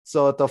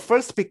So the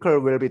first speaker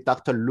will be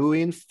Dr.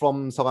 Lewin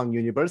from Sogang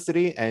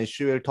University, and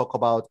she will talk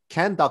about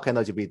can dark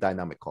energy be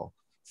dynamical?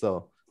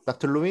 So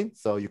Dr. Lewin,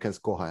 so you can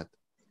go ahead.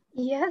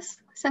 Yes,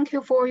 thank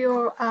you for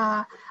your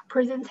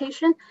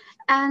presentation.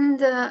 And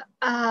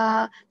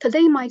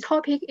today my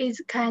topic is,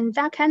 can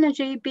dark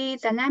energy be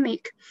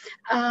dynamic?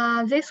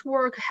 This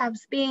work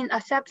has been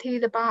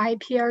accepted by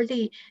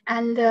PRD,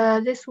 and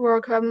this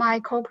work my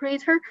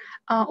cooperator,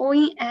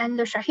 Owen and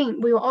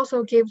Shaheen, will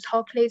also give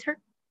talk later.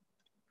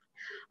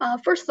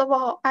 First of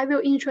all, I will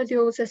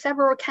introduce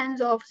several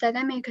kinds of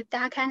dynamic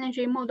dark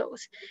energy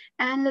models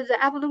and the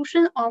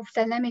evolution of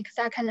dynamic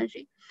dark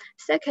energy.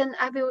 Second,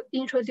 I will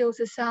introduce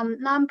some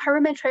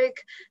non-parametric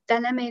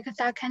dynamic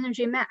dark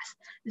energy mass,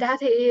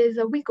 that is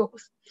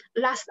Wiggles.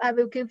 Last, I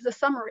will give the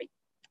summary.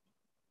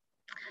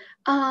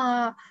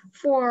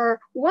 For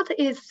what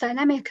is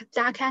dynamic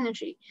dark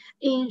energy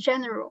in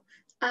general?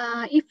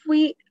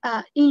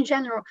 In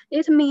general,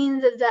 it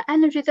means the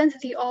energy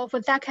density of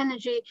dark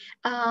energy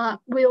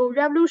will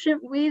revolution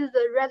with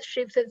the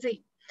redshift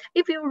Z.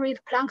 If you read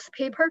Planck's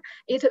paper,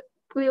 it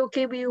will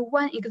give you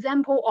one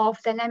example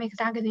of dynamic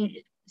dark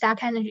energy,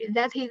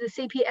 that is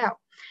CPL.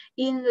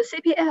 In the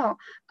CPL,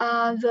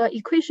 the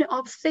equation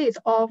of state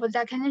of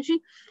dark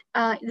energy,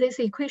 this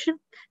equation,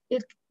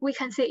 we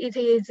can see it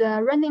is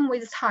running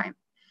with time.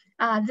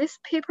 This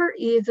paper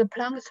is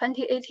Planck's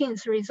 2018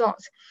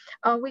 result.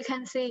 We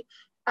can see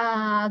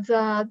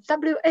the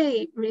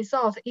WA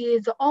result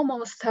is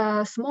almost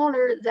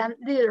smaller than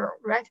 0,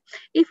 right?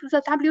 If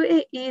the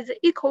WA is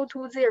equal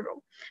to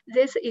 0,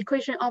 this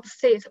equation of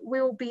state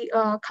will be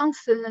a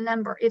constant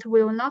number. It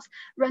will not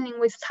running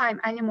with time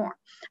anymore.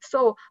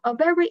 So a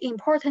very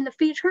important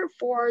feature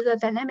for the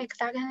dynamic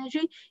dark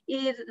energy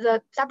is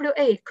the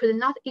WA could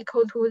not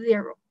equal to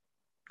 0.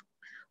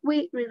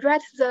 We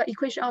rewrite the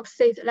equation of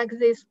state like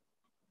this.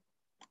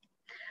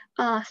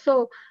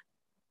 So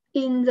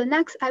in the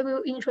next, I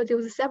will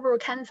introduce several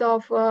kinds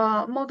of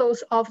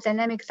models of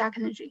dynamic dark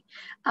energy.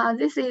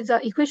 This is the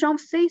equation of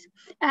state,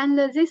 and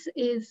this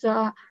is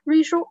a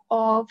ratio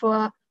of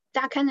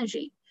dark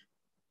energy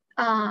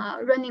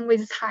running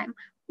with time.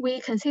 We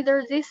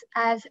consider this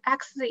as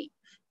XZ.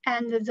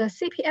 And the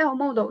CPL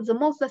model, the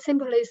most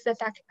simplest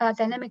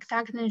dynamic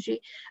dark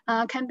energy,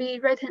 can be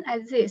written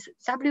as this,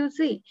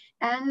 WZ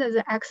and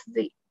the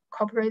XZ.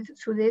 Cooperate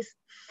to this.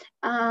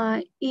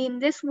 In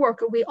this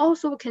work, we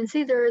also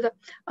considered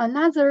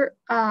another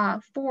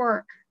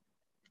four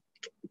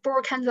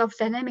kinds of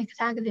dynamic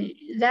dark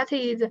energy. That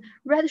is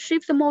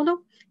redshift model,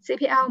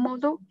 CPL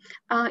model,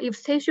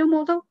 excitation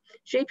model,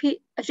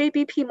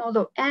 JBP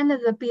model, and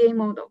the BA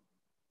model.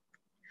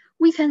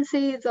 We can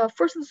see the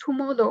first two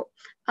models.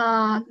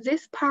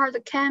 This part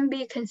can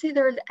be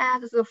considered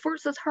as the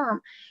first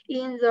term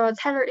in the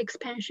Taylor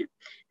expansion.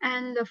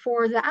 And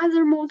for the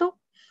other model,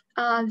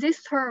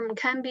 this term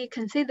can be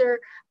considered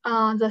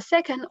the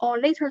second or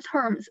later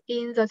terms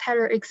in the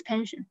Taylor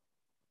expansion.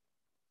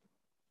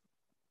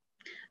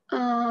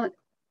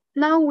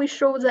 Now we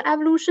show the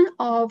evolution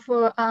of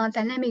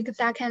dynamic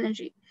dark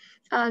energy.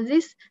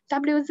 This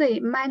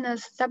WZ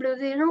minus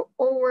W0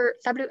 over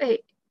WA,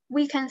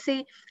 we can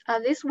see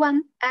this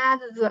one as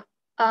the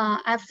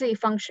FZ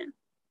function.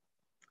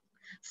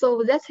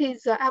 So that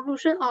is the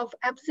evolution of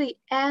FZ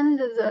and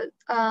the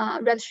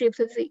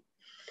redshift Z.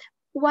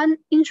 One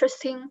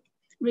interesting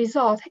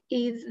result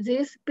is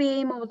this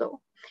BA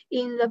model.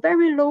 In the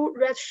very low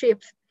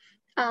redshift,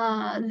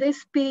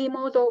 this BA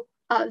model,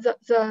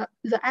 the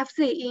FZ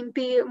in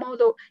BA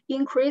model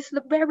increased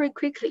very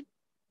quickly,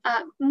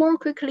 more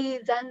quickly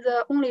than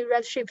the only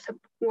redshift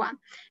one.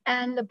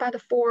 But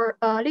for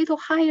a little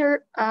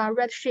higher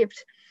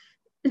redshift,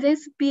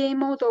 this BA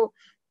model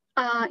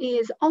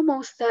is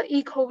almost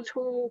equal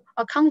to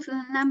a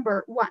constant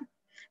number 1.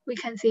 We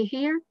can see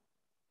here.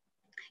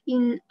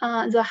 In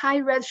the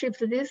high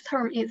redshift, this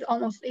term is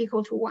almost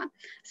equal to 1.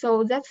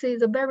 So that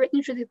is a very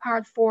interesting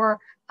part for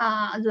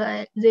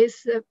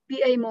this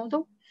BA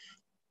model.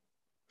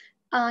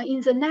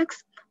 In the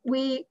next,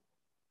 we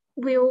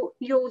will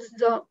use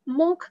the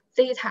mock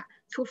data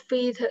to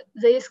fit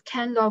this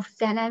kind of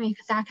dynamic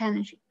dark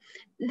energy.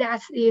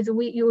 That is,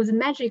 we use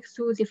magic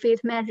to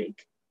defeat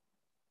magic.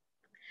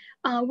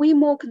 We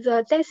mock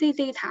the DESI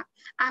data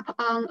up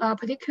on a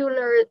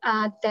particular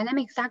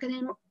dynamic dark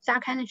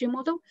energy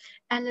model,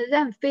 and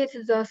then fit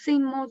the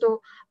same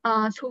model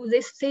to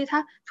this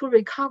data to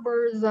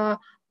recover the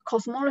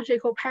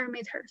cosmological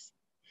parameters.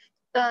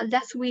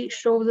 That's we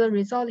show the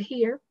result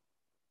here.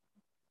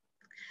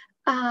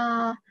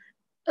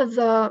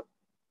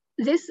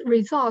 This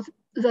result,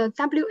 the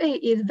WA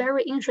is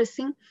very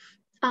interesting.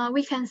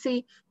 We can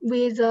see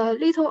with a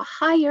little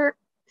higher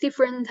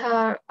different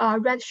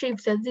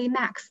redshift Z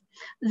max,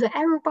 the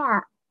error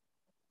bar,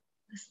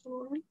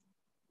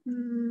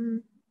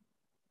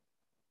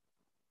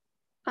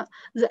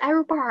 the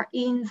error bar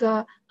in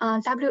the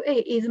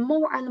WA is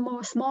more and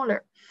more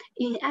smaller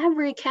in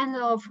every kind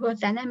of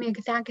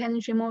dynamic dark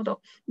energy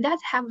model that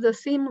have the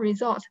same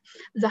result.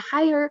 The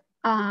higher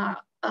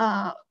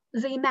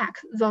Z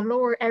max, the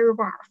lower error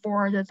bar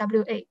for the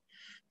WA.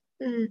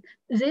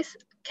 This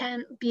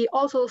can be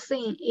also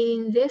seen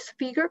in this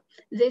figure.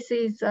 This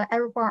is the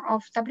error bar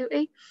of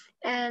WA.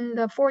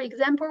 And for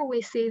example,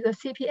 we see the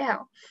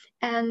CPL.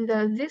 And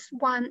this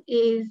one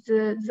is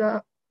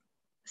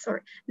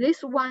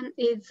this one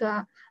is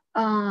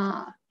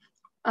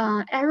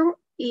error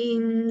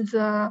in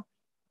the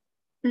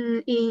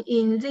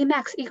in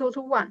Zmax equal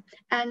to 1.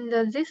 And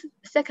this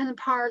second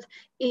part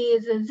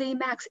is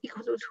Zmax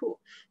equal to 2.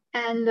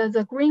 And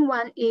the green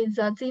one is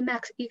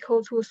Zmax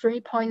equal to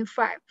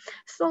 3.5.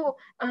 So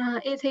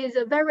it is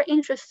a very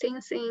interesting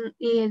thing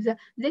is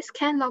this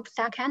kind of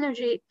dark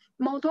energy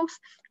models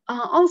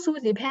also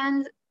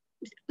depend,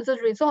 the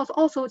results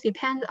also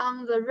depend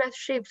on the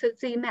redshift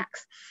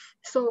Zmax.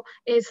 So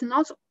it's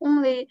not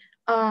only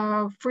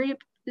free,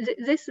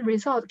 this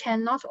result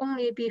can not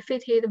only be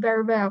fitted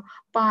very well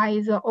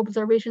by the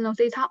observational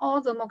data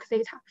or the mock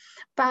data,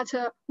 but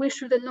we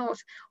should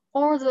note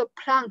all the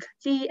Planck,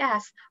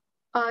 DES,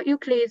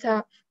 Euclid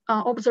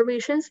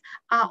observations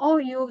all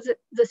use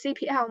the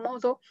CPL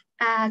model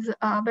as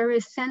a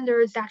very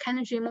standard dark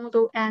energy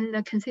model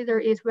and consider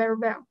it very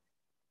well.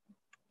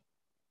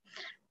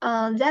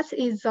 That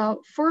is the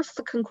first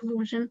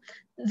conclusion.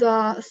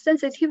 The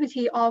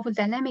sensitivity of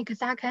dynamic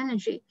dark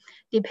energy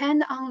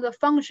depends on the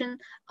function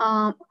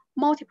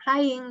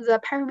multiplying the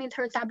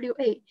parameter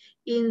WA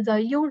in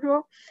the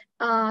usual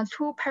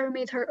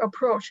two-parameter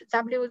approach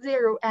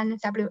W0 and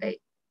WA.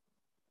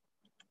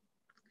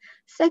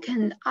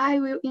 Second, I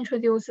will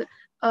introduce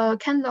a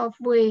kind of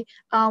way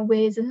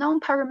with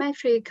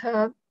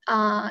non-parametric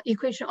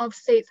equation of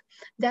state,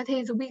 that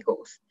is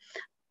Wiggles.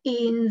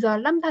 In the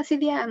lambda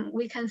CDM,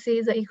 we can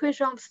see the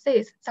equation of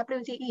state,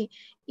 WDE,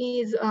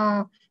 is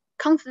a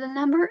constant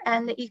number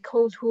and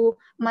equal to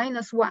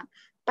 -1.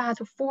 But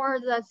for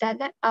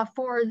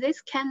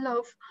this kind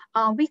of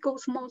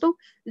Wiggles model,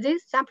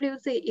 this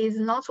WZ is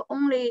not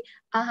only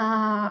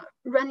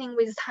running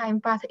with time,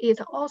 but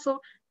it's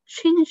also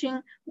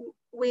changing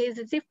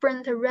with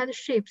different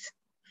redshifts.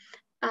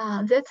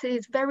 That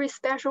is very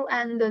special,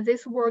 and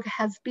this work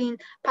has been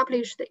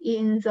published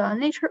in the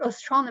Nature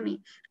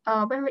Astronomy,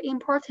 a very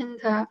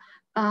important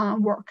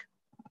work.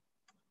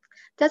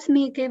 Let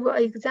me give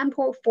an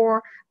example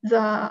for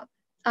the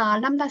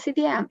lambda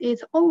CDM.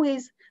 It's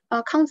always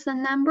a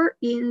constant number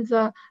in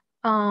the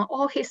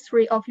all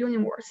history of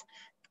universe.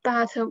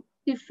 But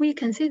if we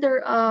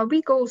consider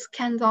Wiggles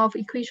kind of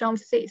equation of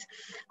state,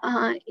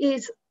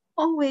 it's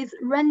always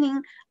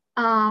running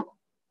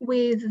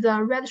with the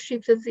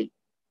redshift Z.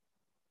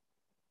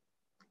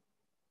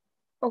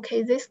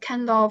 Okay, this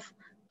kind of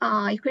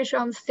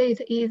equation of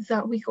state is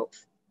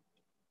Wiggles.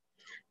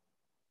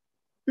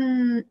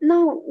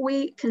 Now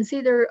we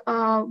consider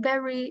a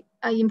very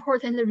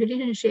important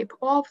relationship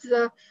of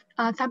the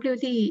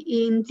WD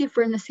in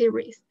different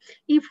series.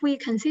 If we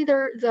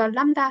consider the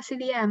lambda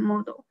CDM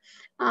model,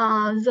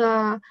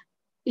 the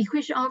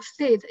equation of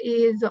state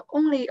is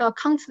only a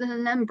constant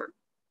number.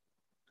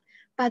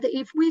 But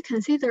if we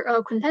consider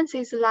a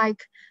condenses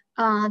like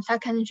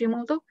dark energy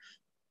model,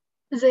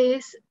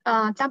 this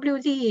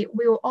WD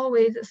will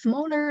always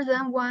smaller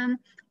than 1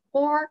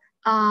 or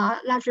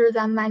larger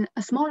than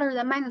smaller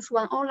than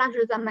 -1 or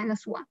larger than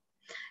 -1.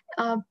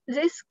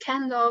 This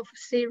kind of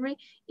theory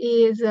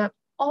is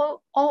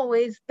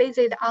always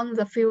based on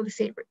the field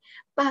theory,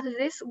 but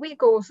this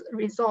Wiggles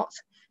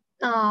results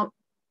have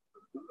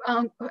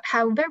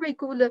very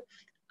good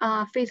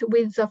fit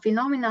with the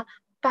phenomena,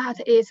 but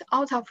it's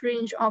out of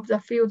range of the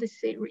field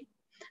theory.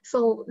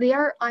 So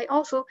there, I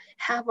also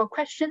have a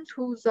question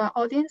to the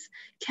audience: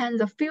 can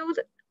the field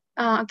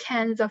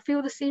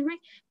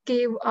theory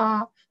give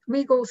a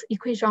Wiggles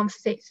equation of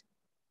state?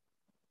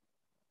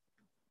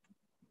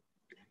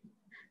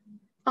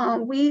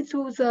 We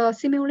do the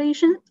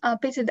simulation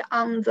based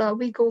on the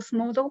Wiggles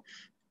model,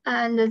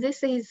 and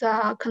this is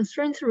a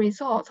constraint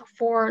result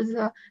for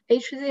the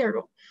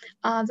H0.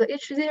 The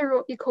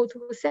H0 equal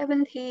to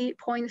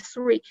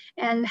 70.3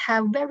 and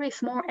have very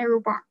small error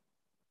bar.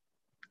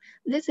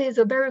 This is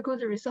a very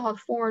good result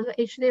for the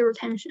H0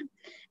 tension.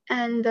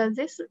 And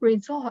this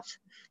result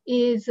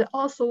is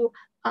also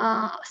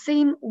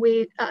same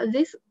with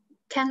this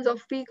kind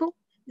of Wiggle.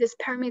 This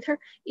parameter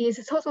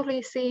is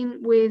totally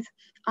same with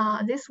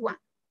this one.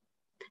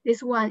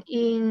 This one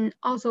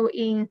also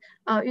in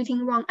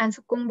Yuting Wang and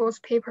Gongbo's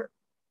paper.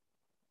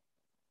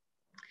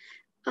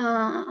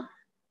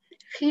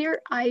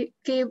 Here I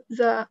give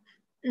the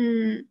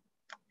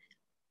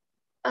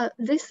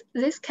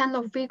this kind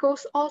of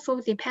Wiggles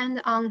also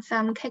depend on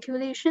some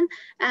calculation,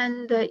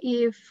 and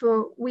if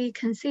we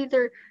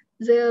consider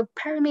the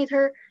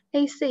parameter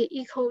AC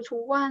equal to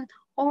 1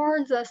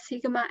 or the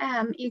sigma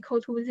m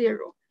equal to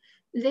 0,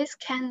 this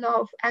kind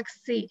of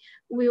XZ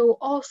will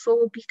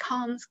also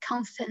become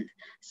constant.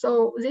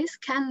 So this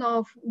kind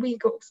of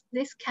Wiggles,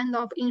 this kind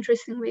of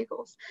interesting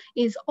Wiggles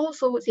is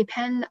also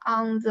depend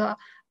on the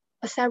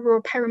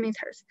several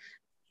parameters.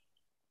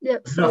 Yeah,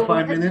 so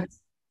 5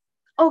 minutes.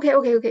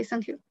 Okay,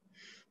 thank you.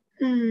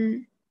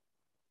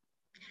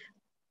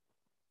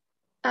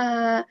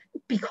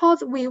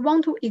 because we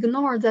want to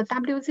ignore the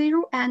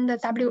W0 and the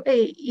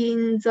WA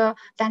in the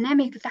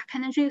dynamic dark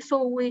energy,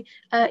 so we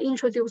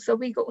introduce the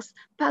wiggles.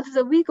 But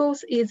the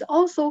wiggles is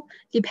also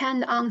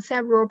depend on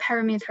several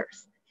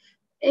parameters.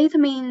 It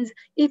means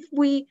if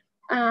we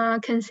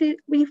want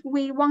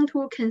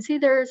to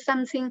consider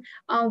something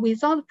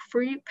without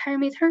free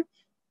parameter,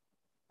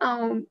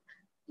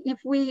 if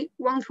we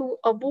want to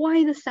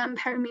avoid some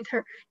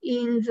parameter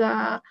in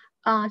the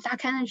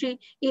dark energy,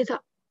 it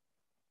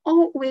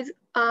always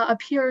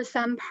appears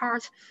some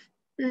parts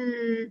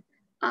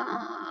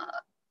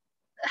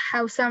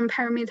have some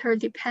parameter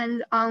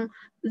depend on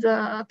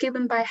the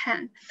given by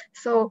hand.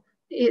 So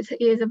it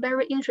is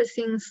very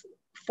interesting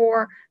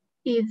for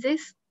is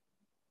this.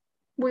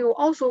 We will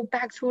also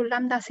back to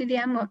lambda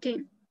CDM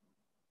again.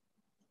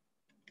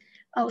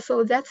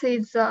 So that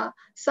is the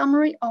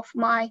summary of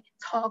my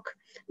talk.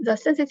 The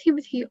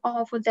sensitivity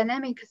of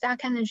dynamic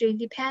dark energy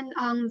depends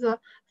on the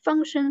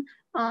function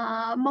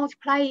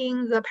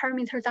multiplying the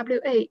parameter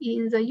WA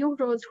in the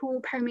usual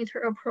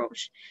two-parameter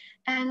approach.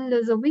 And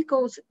the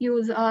wiggles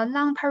use a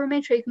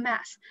non-parametric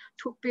mass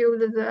to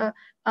build the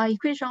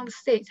equation of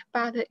state,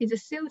 but it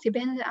still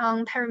depends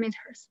on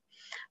parameters.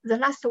 The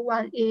last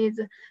one is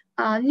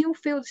new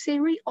field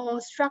theory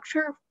or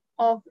structure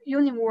of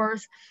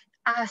universe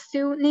are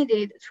still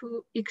needed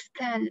to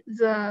explain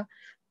the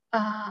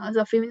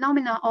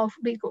phenomena of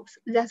wiggles.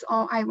 That's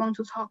all I want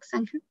to talk.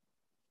 Thank you.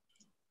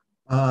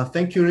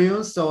 Thank you,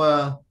 Ryun.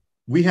 So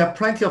we have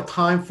plenty of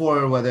time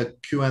for the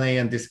Q&A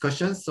and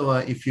discussion. So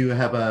if you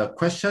have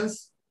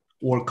questions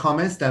or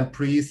comments, then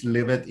please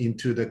leave it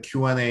into the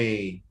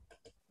Q&A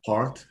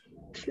part.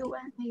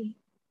 Q&A.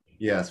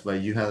 Yes, where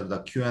you have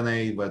the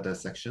Q&A with the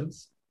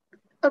sections.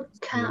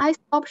 Can I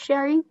stop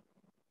sharing?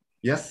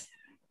 Yes.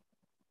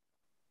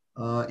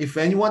 If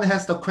anyone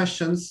has the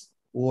questions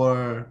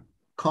or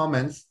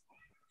comments,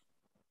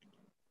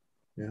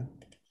 yeah.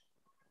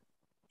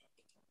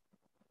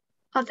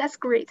 Oh, that's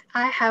great.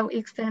 I have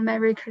explained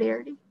very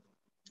clearly.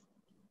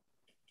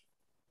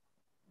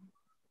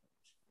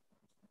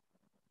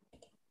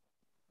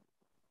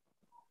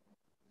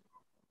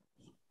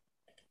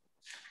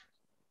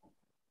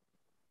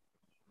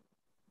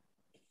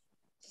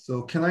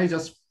 So can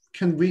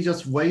we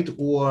just wait,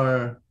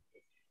 or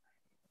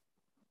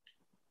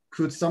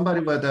could somebody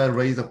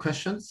raise the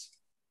questions?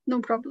 No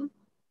problem.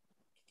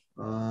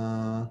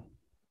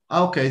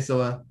 Okay,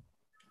 so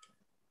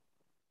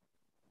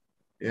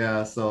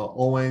yeah, so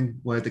Owen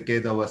will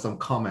get some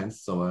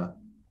comments. So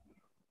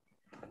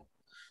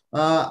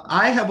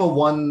I have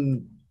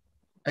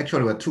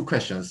actually two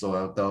questions.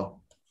 So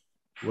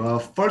the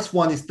first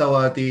one is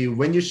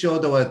when you show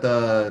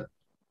the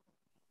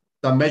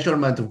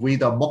measurement with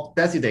the mock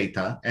DESI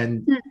data,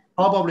 and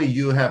probably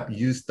you have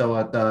used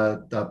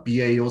the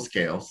BAO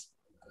scales,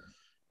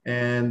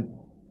 and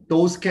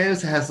those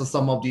scales has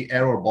some of the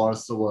error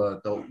bars.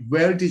 So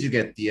where did you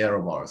get the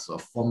error bars? So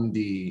from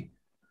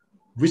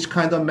which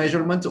kind of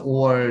measurement,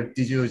 or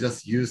did you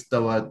just use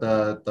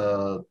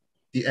the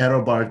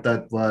error bar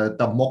that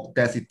the mock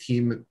DESI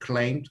team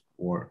claimed,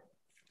 or?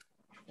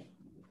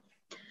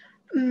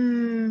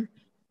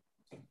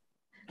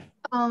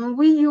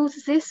 We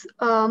use this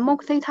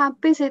mock data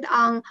based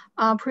on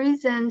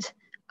present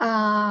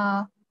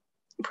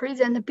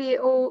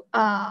BAO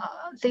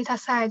data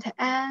set,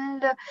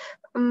 and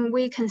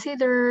we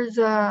consider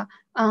the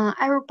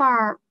error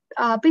bar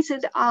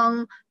based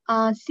on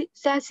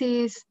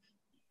thesis.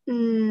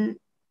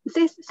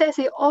 This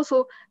thesis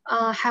also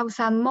have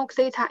some mock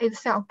data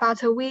itself,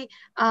 but we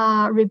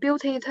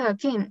rebuilt it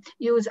again,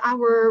 use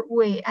our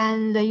way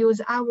and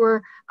use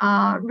our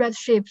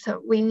redshifts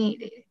we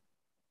needed.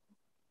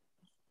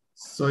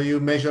 So you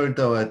measured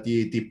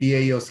the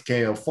BAO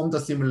scale from the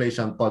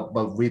simulation, but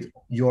with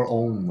your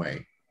own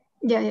way.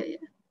 Yeah.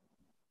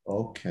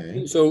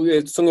 Okay. So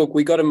Sunguk,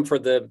 we got them for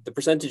the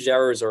percentage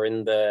errors are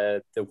in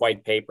the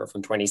white paper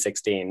from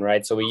 2016,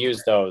 right? So we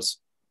use those.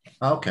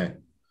 Okay.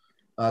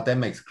 That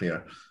makes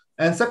clear.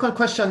 And second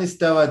question is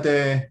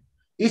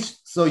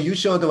so you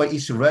showed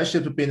each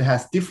redshift bin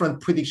has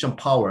different prediction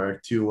power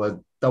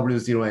to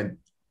W0 and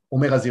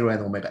omega 0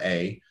 and omega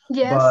A.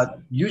 Yes. But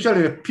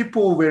usually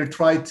people will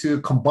try to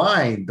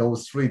combine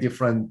those three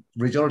different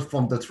results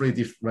from the three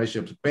different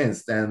redshift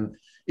bins. And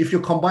if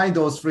you combine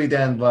those three,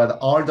 then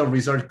are the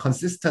results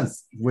consistent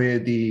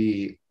with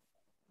the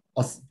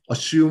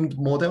assumed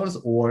models,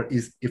 or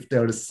if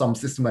there is some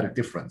systematic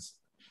difference?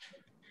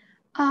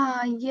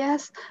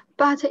 Yes,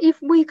 but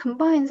if we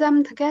combine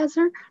them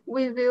together,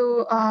 we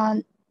will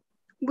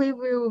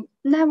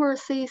never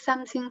see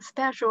something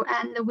special,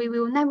 and we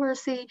will never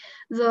see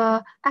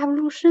the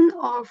evolution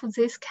of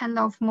this kind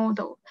of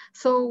model.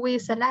 So we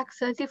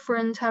select a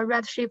different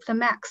redshift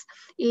max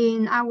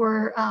in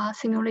our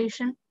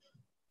simulation.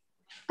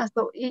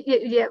 So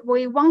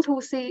we want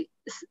to see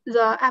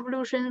the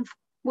evolution.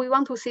 We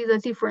want to see the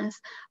difference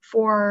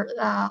for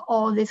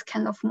all these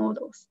kind of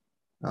models.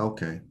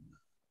 Okay.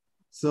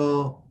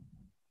 So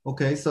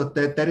Okay, so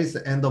that is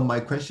the end of my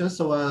question.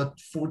 So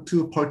for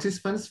two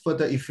participants,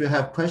 if you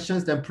have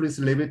questions, then please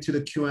leave it to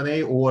the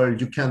Q&A or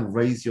you can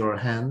raise your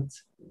hand.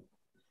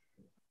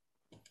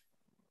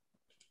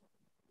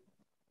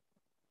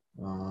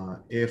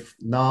 If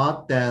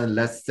not, then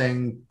let's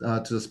thank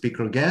to the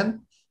speaker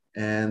again.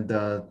 And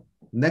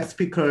next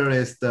speaker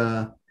is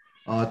the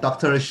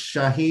Dr.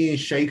 Shaheen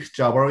Sheikh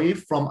Jabari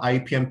from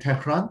IPM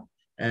Tehran,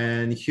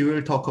 and he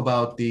will talk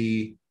about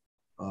the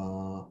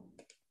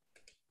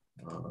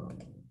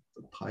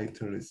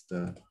title is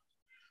the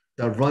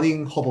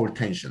running Hubble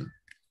tension.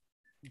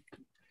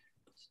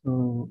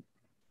 So,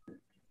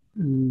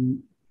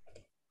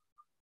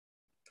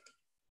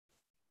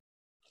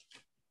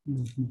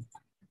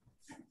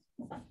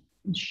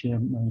 share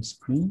my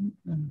screen.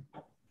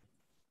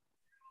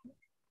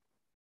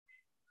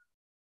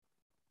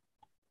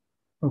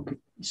 Okay,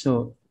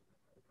 so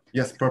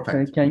yes,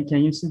 perfect. Can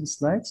you see the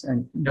slides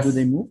and yes. Do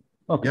they move?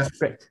 Okay, yes.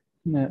 Great.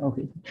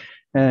 Okay,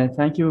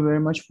 thank you very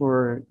much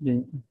for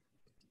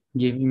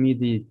giving me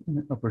the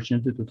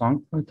opportunity to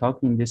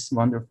talk in this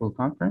wonderful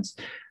conference.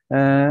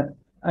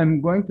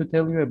 I'm going to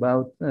tell you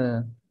about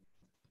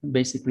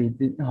basically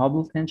the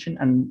Hubble tension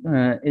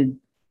and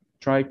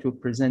try to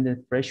present a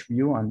fresh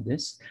view on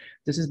this.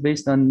 This is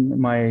based on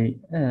my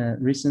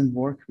recent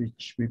work,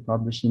 which we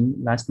published in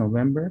last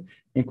November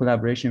in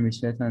collaboration with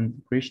Svetan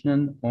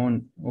Krishnan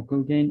on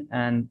Okulgain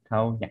and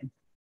Tao Yang.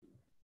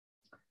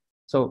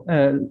 So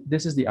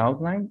this is the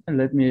outline, and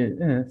let me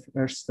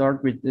first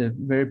start with a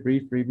very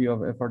brief review of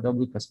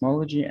FRW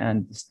cosmology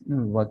and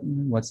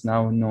what's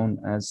now known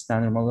as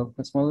standard model of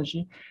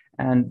cosmology.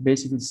 And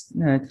basically,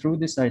 through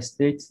this, I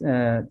state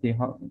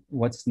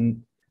what's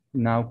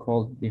now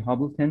called the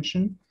Hubble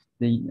tension,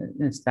 the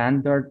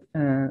standard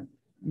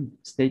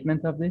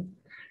statement of it.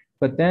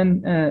 But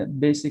then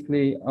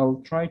basically,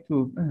 I'll try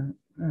to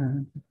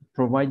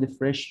provide a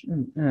fresh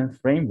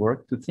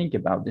framework to think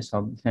about this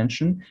Hubble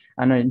tension.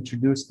 And I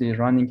introduce the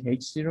running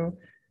H0.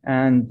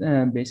 And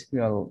basically,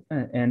 I'll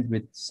end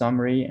with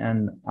summary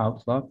and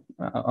outlook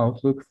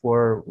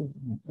for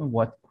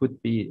what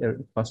could be a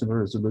possible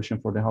resolution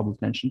for the Hubble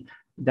tension.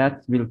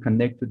 That will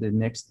connect to the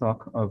next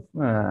talk of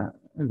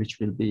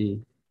which will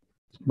be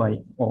by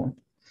Owen.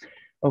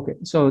 Okay,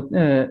 so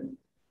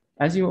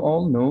as you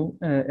all know,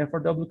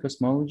 FRW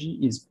cosmology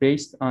is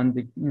based on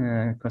the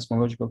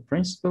cosmological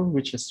principle,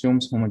 which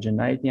assumes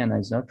homogeneity and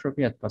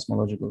isotropy at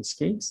cosmological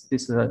scales.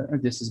 This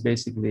is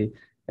basically,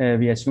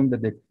 we assume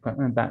that the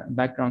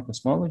background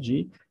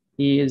cosmology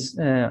is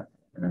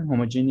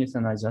homogeneous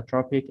and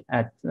isotropic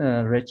at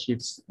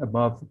redshifts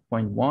above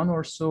 0.1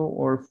 or so,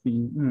 or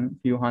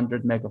few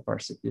hundred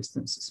megaparsec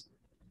distances.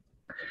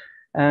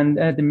 And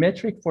the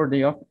metric for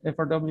the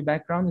FRW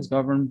background is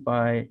governed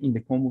by, in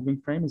the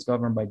co-moving frame, is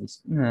governed by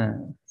this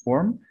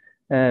form.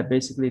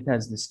 Basically, it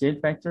has the scale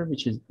factor,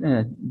 which is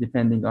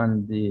depending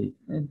on the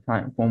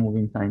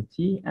co-moving time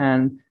t,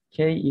 and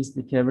k is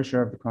the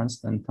curvature of the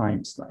constant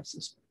time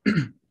slices.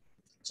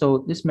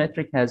 So this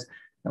metric has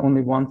only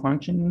one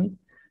function in it.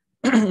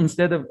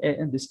 Instead of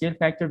the scale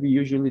factor, we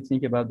usually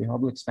think about the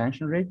Hubble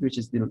expansion rate, which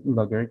is the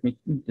logarithmic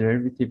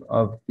derivative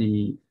of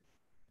the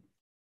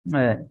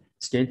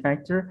scale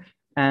factor.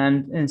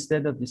 And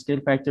instead of the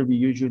scale factor, we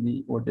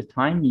usually, or the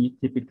time, we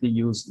typically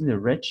use the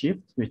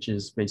redshift, which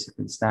is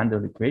basically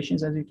standard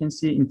equations, as you can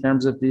see. In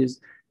terms of this,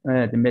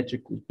 the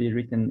metric would be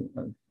written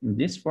in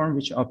this form,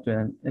 which up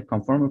to a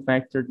conformal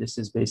factor, this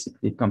is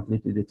basically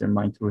completely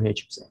determined through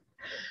h of z.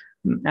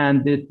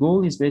 And the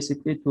goal is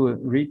basically to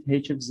read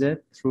h of z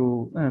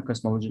through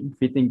cosmology,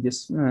 fitting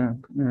this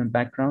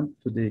background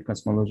to the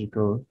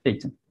cosmological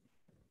data.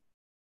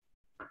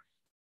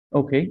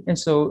 Okay, and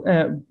so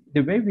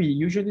the way we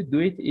usually do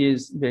it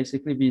is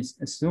basically we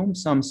assume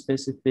some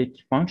specific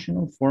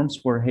functional forms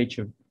for h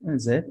of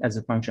z as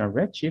a function of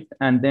redshift,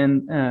 and then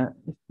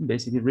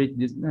basically read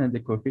this, the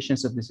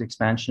coefficients of this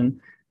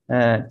expansion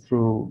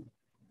through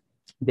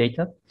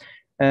data.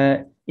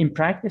 In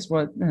practice,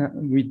 what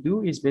we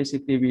do is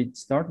basically we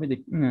start with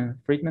the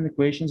Friedmann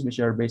equations, which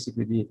are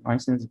basically the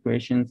Einstein's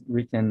equations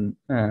written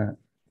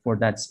for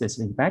that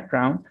specific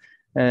background.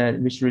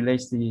 Which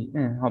relates the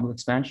Hubble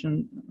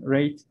expansion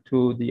rate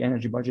to the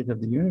energy budget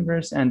of the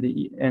universe, and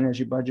the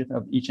energy budget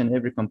of each and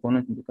every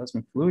component in the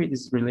cosmic fluid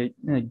is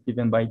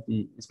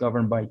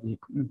governed by the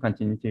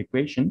continuity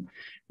equation.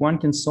 One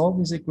can solve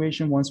this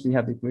equation once we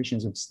have the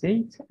equations of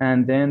state,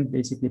 and then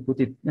basically put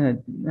it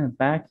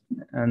back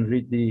and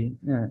read the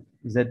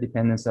z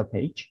dependence of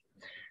h.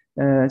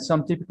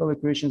 Some typical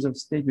equations of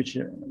state, which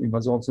it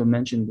was also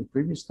mentioned in the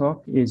previous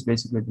talk, is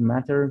basically the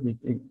matter with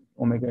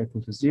omega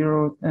equal to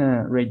 0,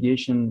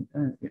 radiation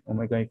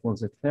omega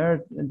equals a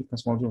third, the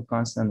cosmological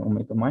constant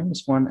omega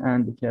minus 1,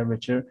 and the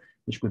curvature,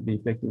 which could be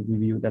effectively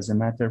viewed as a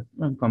matter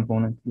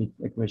component with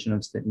equation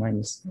of state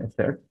minus a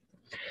third.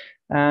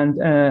 And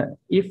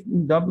if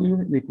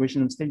W, the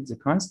equation of state, is a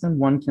constant,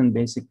 one can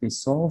basically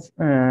solve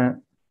a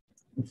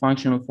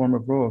functional form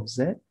of rho of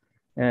z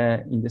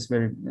in this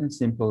very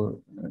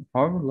simple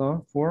power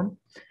law form.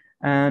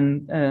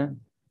 And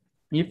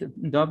if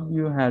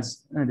W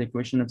has the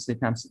equation of state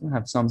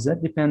have some Z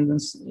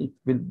dependence, it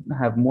will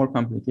have more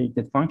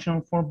complicated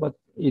functional form, but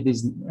it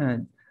is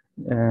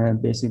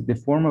basically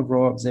the form of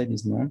rho of Z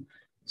is known.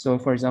 So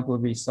for example,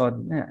 we saw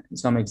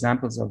some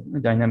examples of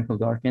dynamical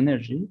dark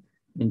energy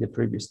in the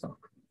previous talk.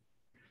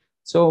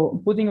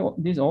 So putting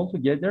this all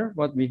together,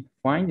 what we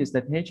find is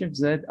that H of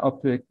Z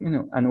up to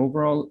an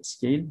overall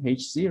scale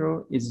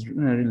H0 is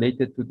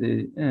related to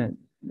the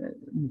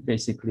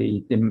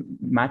basically the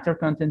matter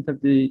content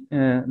of the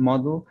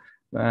model,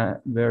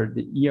 where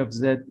the E of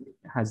Z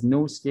has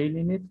no scale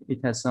in it. It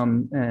has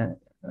some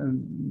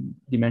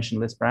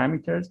dimensionless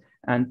parameters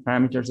and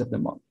parameters of the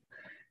model.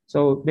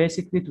 So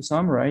basically, to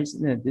summarize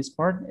this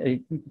part,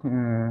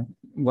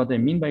 what I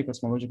mean by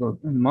cosmological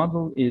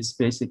model is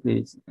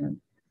basically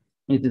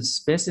it is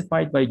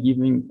specified by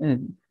giving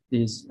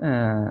this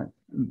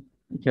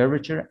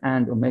curvature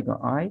and omega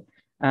I.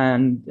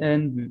 And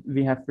then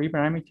we have three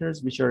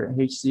parameters, which are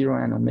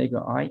H0 and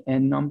omega I,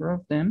 n number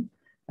of them.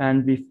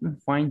 And we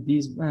find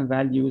these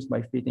values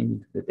by fitting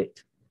into the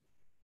data.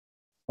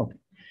 Okay.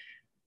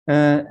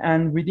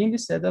 And within the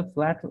setup,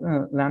 flat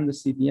lambda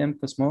CDM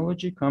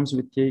cosmology comes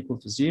with k equal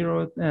to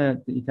 0.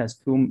 It has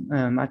two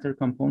matter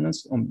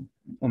components,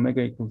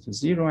 omega equal to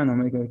 0 and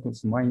omega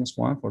equals to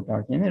 -1 for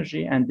dark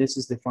energy. And this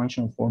is the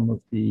functional form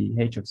of the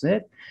H of Z.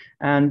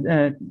 And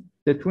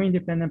the two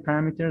independent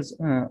parameters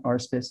are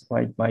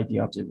specified by the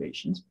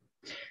observations.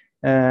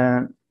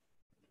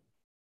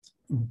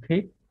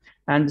 Okay.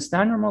 And the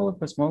standard model of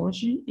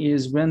cosmology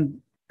is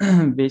when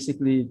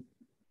basically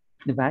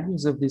the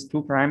values of these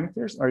two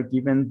parameters are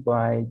given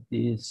by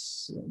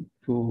these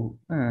two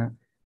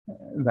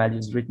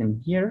values written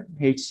here,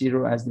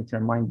 H0 as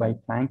determined by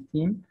Planck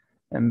team,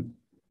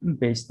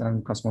 based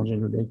on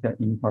cosmological data,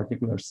 in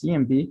particular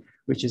CMB,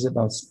 which is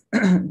about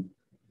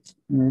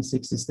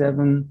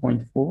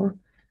 67.4,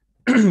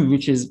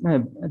 which is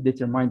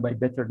determined by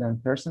better than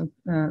percent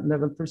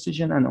level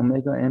precision, and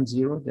omega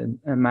M0, the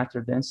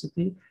matter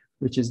density,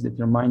 which is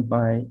determined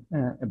by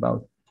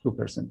about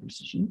 2%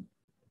 precision.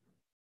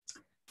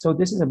 So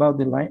this is about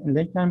the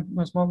late time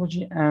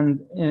cosmology.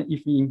 And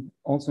if we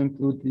also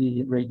include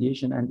the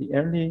radiation and the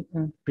early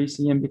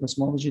pre-CMB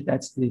cosmology,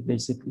 that's the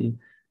basically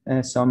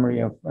summary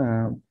of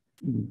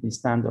the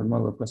standard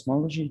model of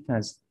cosmology. It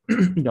has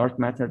dark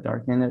matter,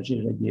 dark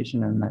energy,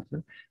 radiation, and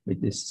matter with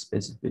these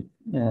specific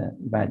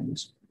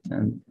values.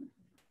 And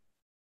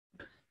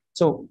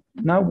so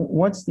now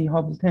what's the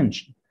Hubble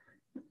tension?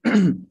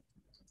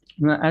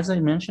 As I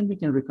mentioned, we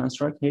can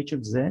reconstruct H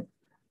of Z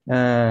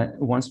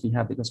once we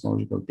have the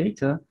cosmological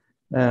data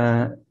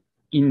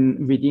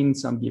within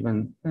some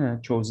given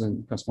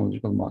chosen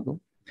cosmological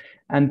model.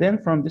 And then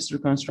from this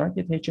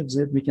reconstructed H of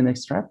Z, we can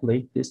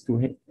extrapolate this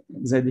to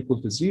Z equal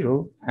to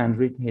 0 and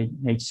read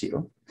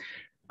H0.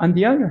 On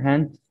the other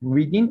hand,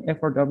 within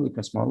FRW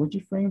cosmology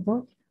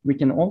framework, we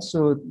can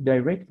also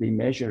directly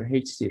measure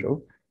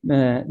H0.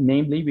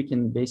 Namely, we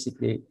can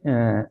basically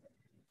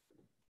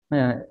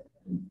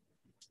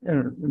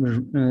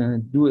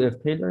do a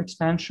Taylor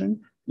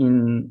expansion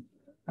in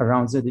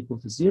around Z equal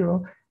to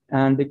 0.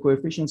 And the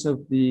coefficients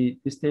of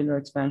this Taylor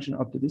expansion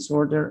up to this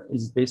order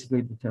is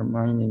basically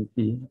determining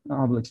the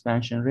Hubble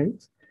expansion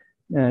rate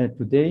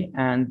today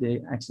and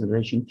the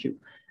acceleration Q.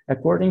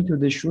 According to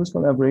the Schulz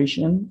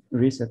collaboration,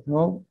 Rees et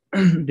al.,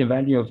 the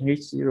value of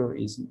H0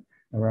 is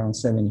around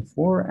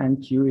 74 and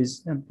Q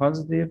is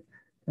positive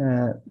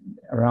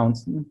around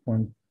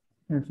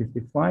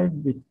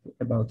 0.55 with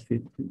about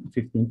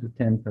 15 to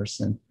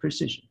 10%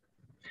 precision.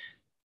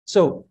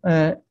 So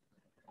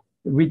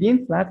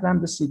within flat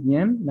lambda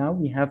CDM, now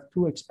we have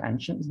two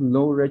expansions,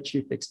 low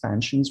redshift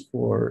expansions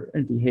for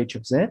the H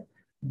of Z.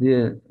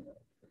 The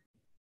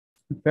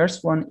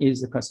first one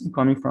is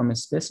coming from a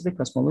specific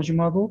cosmology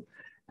model,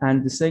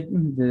 and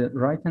the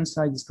right-hand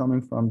side is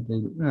coming from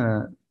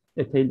the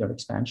Taylor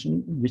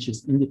expansion, which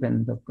is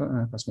independent of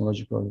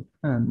cosmological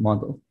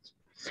model.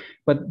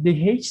 But the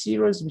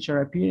H0s which are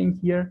appearing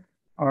here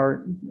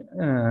are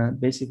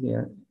basically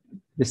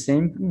the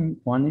same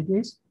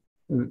quantities,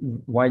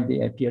 while they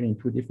appear in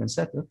two different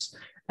setups.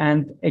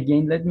 And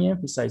again, let me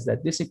emphasize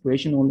that this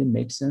equation only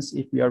makes sense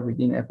if we are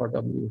within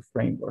FRW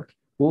framework,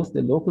 both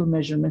the local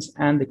measurements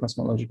and the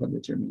cosmological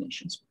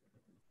determinations.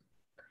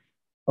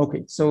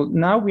 Okay, so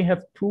now we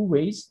have two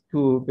ways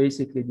to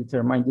basically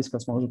determine these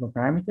cosmological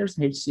parameters,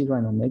 H0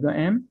 and omega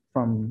M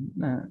from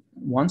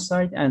one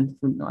side, and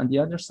on the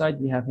other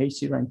side, we have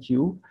H0 and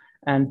Q.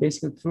 And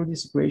basically through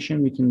this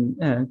equation, we can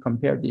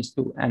compare these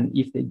two. And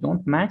if they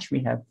don't match,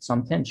 we have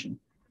some tension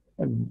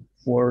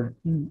for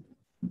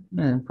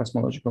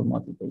cosmological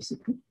model,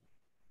 basically.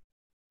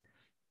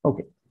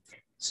 Okay,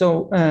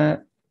 so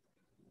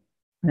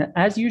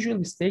as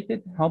usually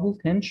stated, Hubble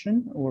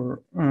tension,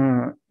 or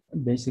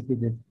basically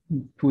the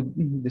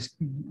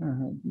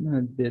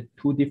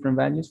two different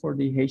values for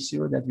the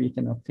H0 that we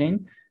can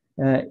obtain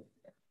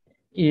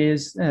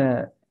is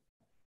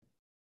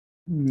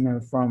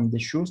from the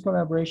Schulz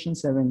collaboration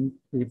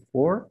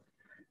 74.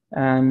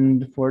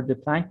 And for the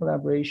Planck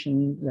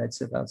collaboration,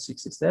 that's about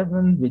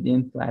 67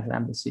 within flat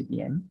lambda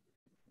CDM.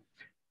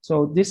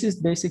 So this is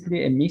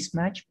basically a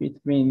mismatch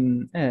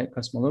between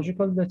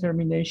cosmological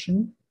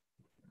determination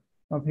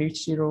of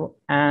H0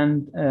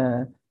 and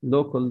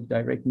local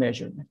direct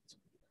measurement.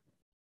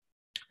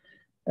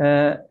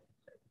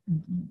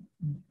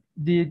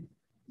 The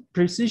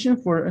precision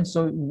for,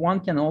 so one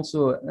can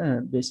also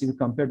basically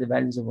compare the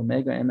values of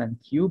omega, m, and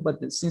q,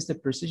 but since the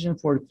precision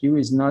for q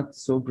is not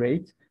so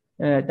great,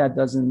 that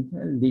doesn't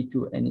lead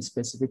to any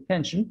specific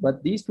tension.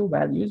 But these two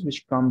values,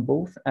 which come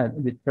both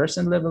with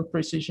percent level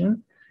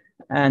precision,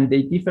 and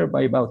they differ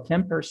by about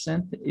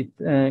 10%, it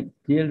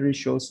clearly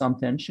shows some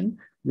tension,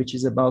 which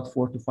is about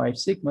 4 to 5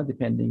 sigma,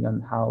 depending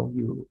on how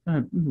you,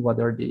 what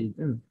are the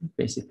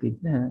basically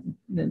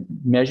the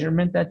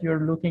measurement that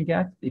you're looking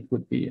at. It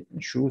could be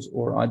shoes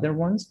or other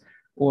ones,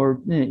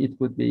 or it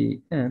could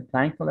be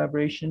Planck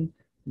collaboration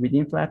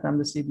within flat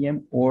lambda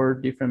CDM, or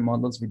different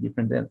models with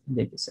different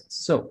data sets.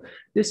 So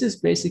this is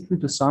basically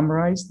to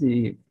summarize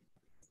the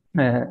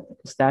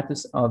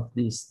status of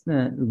this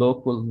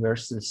local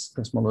versus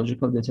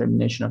cosmological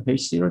determination of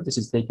H0. This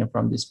is taken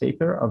from this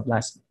paper of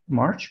last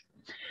March.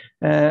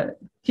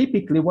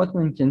 Typically, what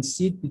one can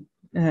see,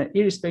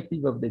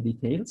 irrespective of the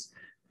details,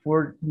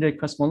 for the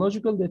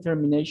cosmological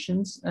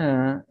determinations,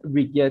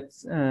 we get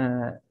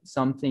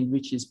something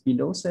which is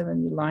below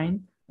 70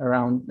 line,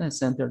 around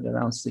centered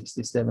around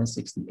 67,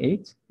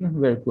 68,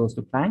 very close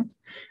to Planck.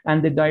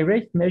 And the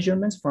direct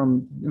measurements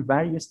from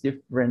various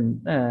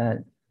different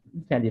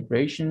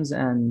calibrations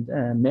and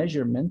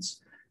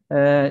measurements,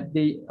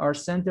 they are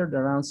centered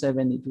around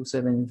 72,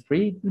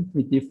 73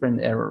 with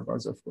different error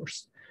bars, of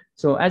course.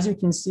 So as you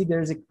can see,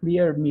 there's a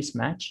clear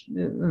mismatch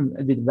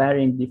with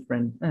varying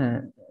different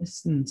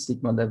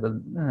sigma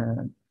level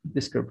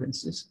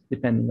discrepancies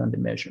depending on the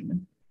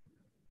measurement.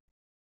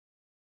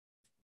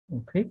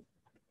 Okay.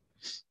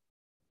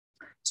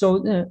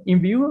 So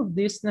in view of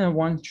this,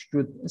 one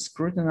should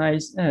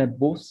scrutinize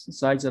both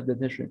sides of the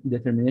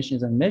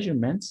determinations and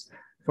measurements.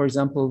 For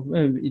example,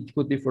 it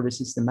could be for the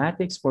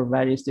systematics for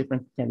various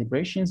different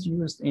calibrations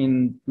used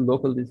in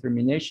local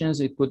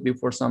determinations. It could be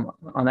for some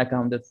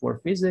unaccounted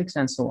for physics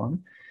and so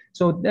on.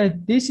 So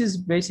this is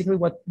basically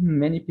what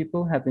many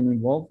people have been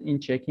involved in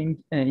checking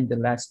in the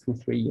last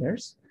 2-3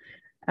 years.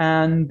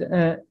 And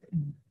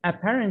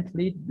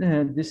apparently,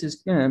 this is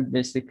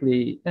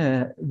basically,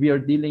 we are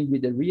dealing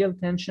with a real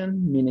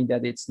tension, meaning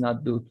that it's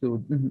not due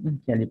to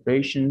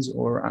calibrations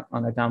or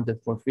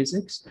unaccounted for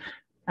physics.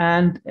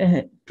 And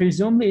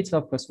presumably it's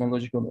of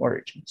cosmological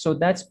origin. So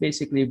that's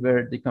basically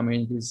where the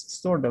community is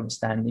sort of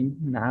standing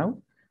now.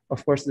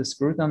 Of course, the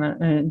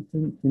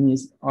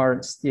scrutinies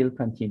are still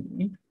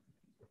continuing.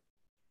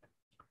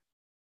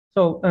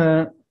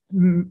 So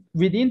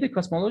within the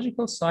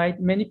cosmological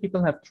side, many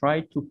people have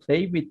tried to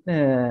play with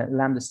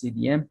lambda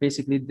CDM.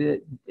 Basically,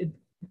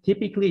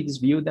 typically it's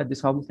viewed that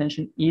this Hubble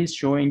tension is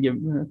showing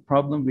a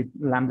problem with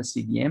lambda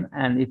CDM,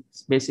 and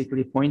it's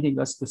basically pointing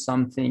us to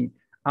something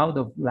out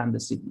of lambda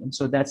CDM.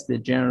 So that's the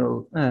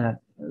general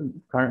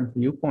current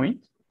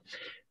viewpoint.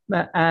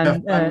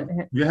 And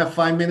you have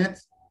 5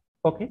 minutes.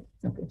 Okay.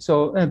 Okay.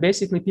 So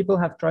basically, people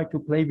have tried to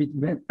play with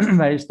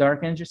various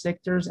dark energy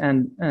sectors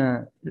and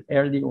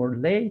early or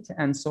late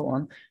and so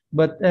on.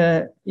 But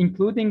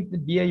including the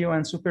BAO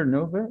and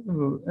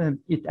supernova,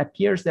 it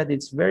appears that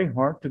it's very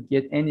hard to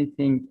get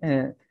anything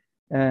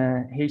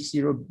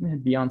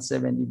H0 beyond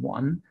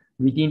 71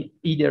 within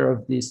either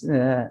of these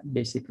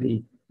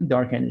basically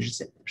dark energy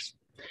sectors.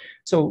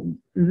 So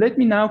let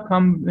me now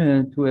come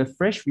to a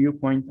fresh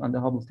viewpoint on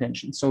the Hubble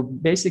tension. So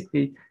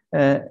basically,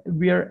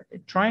 we are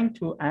trying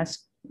to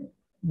ask,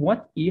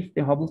 what if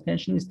the Hubble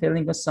tension is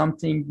telling us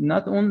something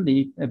not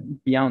only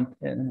beyond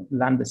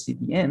lambda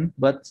CDM,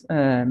 but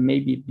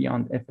maybe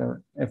beyond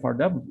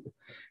FRW?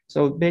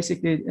 So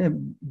basically,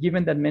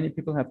 given that many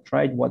people have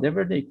tried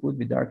whatever they could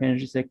with dark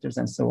energy sectors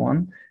and so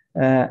on,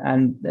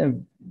 and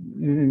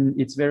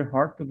it's very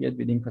hard to get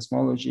within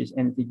cosmology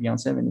anything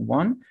beyond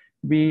 71,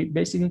 we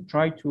basically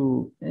try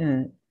to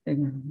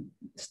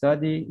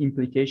study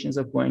implications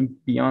of going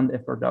beyond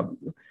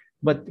FRW.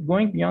 But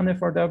going beyond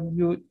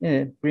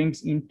FRW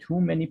brings in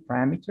too many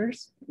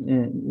parameters,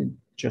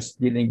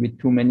 just dealing with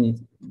too many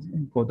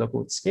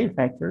quote-unquote scale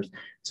factors.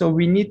 So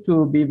we need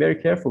to be very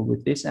careful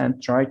with this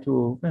and try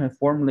to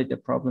formulate the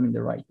problem in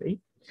the right way.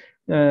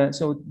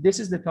 So this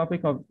is the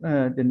topic of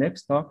the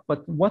next talk.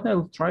 But what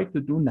I'll try to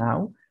do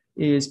now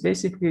is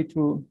basically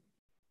to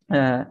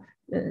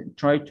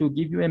try to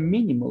give you a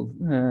minimal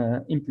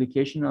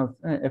implication of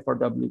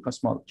FRW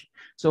cosmology.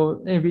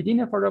 So within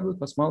FRW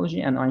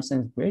cosmology and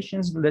Einstein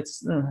equations,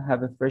 let's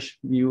have a fresh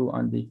view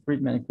on the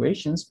Friedmann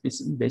equations.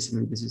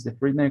 Basically, this is the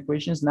Friedmann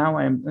equations. Now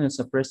I'm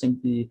suppressing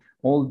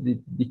all the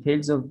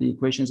details of the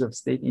equations of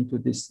state into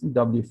this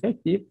W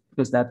effective,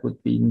 because that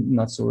would be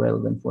not so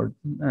relevant for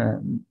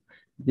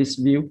this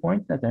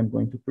viewpoint that I'm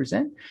going to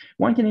present.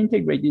 One can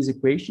integrate these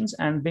equations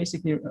and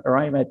basically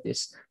arrive at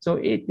this. So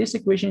this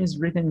equation is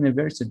written in a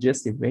very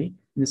suggestive way,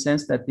 in the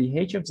sense that the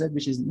h of z,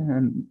 which is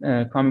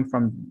coming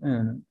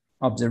from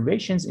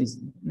observations, is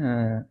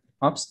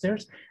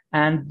upstairs,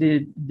 and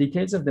the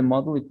details of the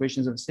model,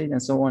 equations of state,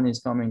 and so on is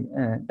coming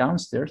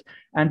downstairs.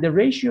 And the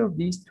ratio of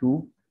these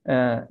two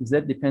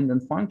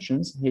z-dependent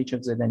functions, h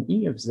of z and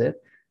e of z,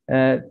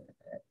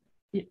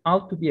 it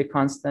ought to be a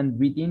constant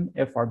within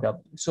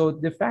FRW. So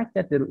the fact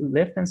that the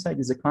left-hand side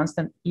is a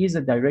constant is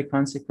a direct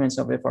consequence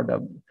of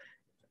FRW.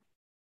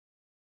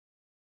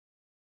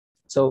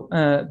 So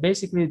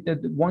basically,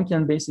 one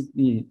can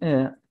basically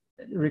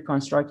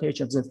reconstruct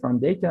h of z from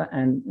data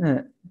and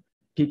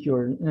pick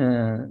your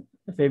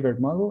favorite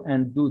model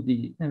and do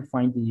the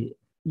find the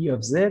e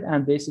of z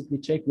and basically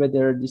check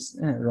whether this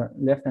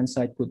left-hand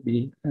side could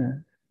be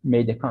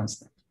made a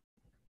constant.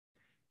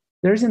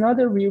 There's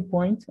another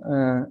viewpoint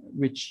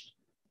which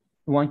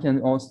one can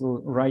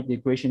also write the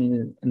equation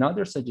in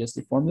another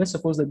suggestive form. Let's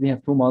suppose that we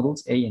have two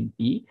models, A and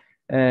B.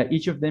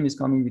 Each of them is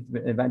coming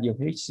with a value of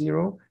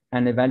H0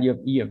 and a value of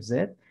E of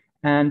Z.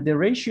 And the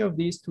ratio of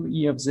these two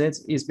E of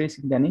Z's is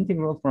basically an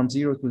integral from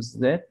 0 to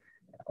Z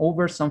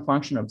over some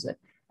function of Z.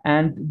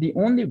 And the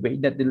only way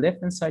that the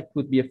left-hand side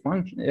could be a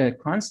function,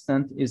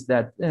 constant is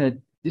that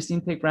this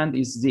integrand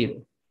is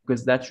 0,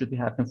 because that should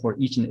happen for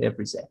each and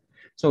every Z.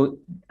 So,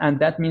 and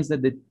that means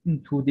that the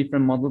two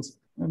different models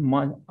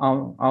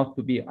ought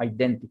to be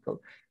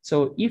identical.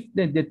 So if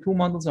the two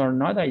models are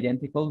not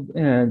identical,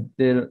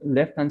 the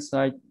left-hand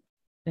side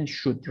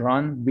should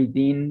run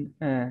within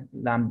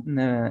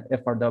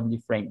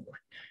FRW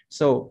framework.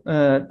 So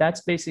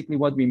that's basically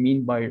what we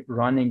mean by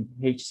running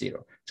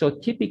H0. So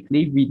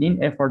typically within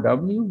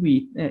FRW,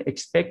 we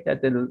expect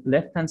that the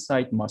left-hand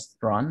side must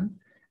run.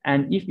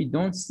 And if we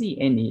don't see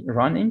any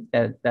running,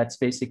 that's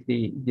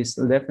basically this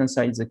left-hand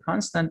side is a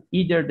constant.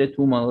 Either the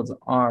two models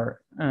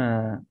are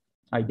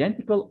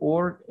identical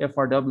or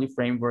FRW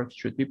framework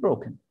should be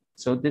broken.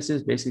 So this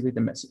is basically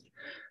the message.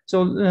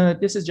 So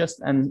this is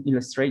just an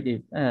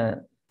illustrative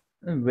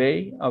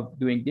way of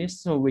doing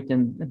this. So we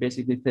can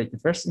basically take the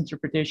first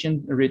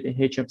interpretation, read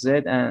h of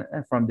z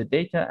from the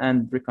data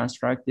and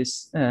reconstruct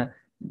this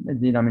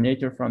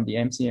denominator from the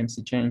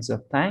MC-MC chains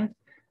of Planck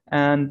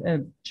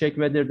and check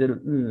whether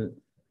the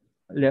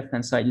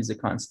left-hand side is a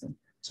constant.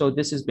 So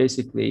this is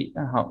basically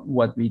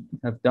what we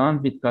have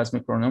done with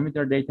cosmic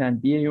chronometer data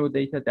and BAO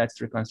data. That's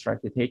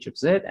reconstructed h of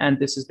z, and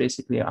this is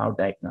basically our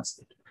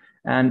diagnostic.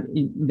 And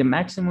in the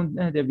maximum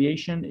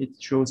deviation, it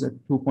shows a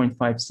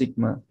 2.5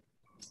 sigma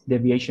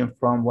deviation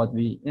from what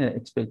we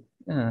expect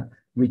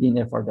within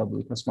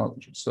FRW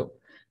cosmology. So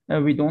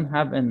we don't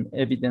have an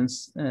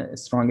evidence,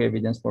 strong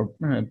evidence for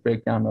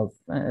breakdown of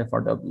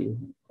FRW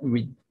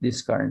with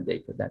this current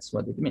data. That's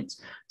what it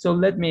means. So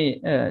let me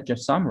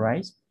just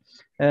summarize.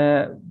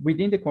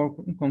 Within the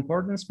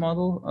concordance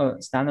model,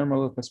 standard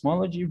model of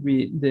cosmology,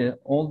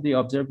 all the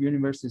observed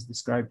universe is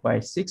described by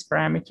 6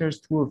 parameters.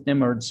 2 of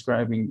them are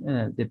describing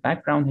the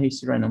background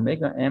H0 and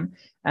omega m,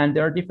 and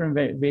there are different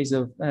ways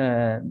of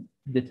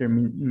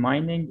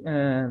determining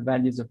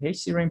values of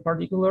H0 in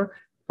particular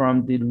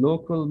from the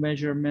local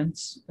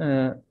measurements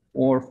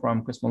or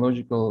from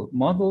cosmological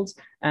models,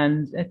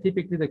 and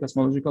typically the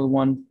cosmological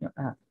one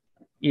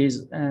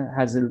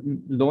has a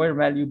lower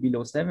value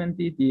below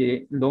 70.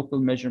 The local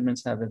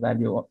measurements have a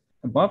value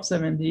above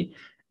 70,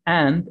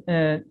 and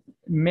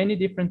many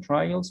different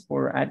trials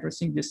for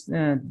addressing this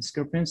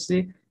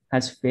discrepancy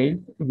has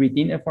failed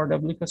within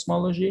FRW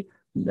cosmology,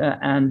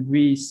 and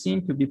we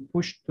seem to be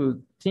pushed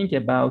to think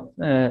about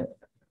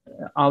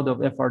out of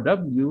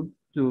FRW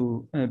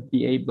to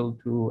be able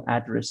to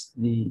address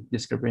the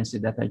discrepancy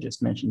that I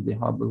just mentioned, the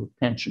Hubble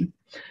tension.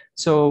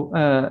 So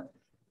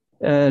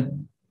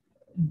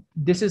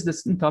this is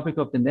the topic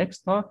of the next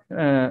talk,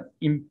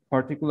 in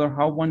particular,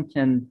 how one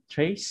can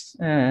trace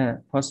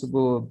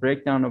possible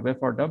breakdown of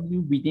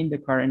FRW within the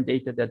current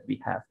data that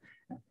we have.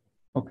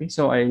 Okay,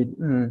 so I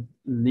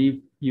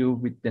leave you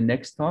with the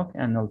next talk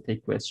and I'll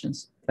take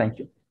questions. Thank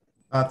you.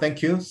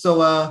 Thank you.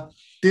 So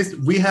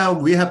we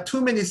have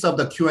 2 minutes of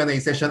the Q&A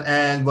session,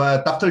 and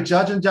Dr.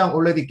 Jiajun Zhang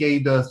already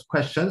gave the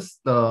questions.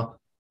 The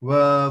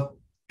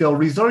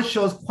result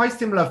shows quite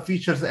similar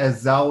features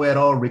as Zhao et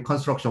al.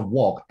 Reconstruction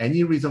work.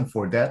 Any reason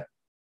for that?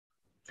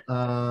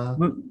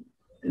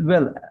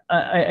 Well,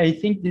 I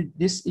think that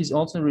this is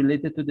also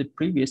related to the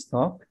previous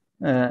talk,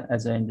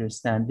 as I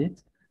understand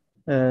it.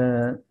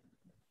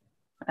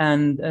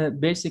 And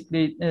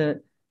basically,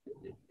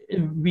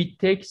 we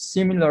take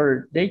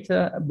similar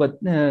data, but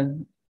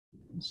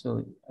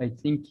so I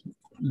think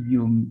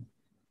you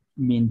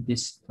mean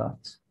this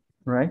thought,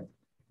 right?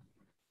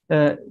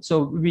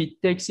 So we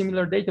take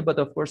similar data, but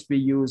of course we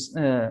use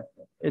a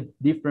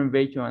different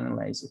way to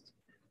analyze it.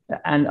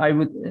 And I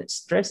would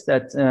stress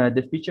that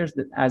the features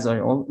that, as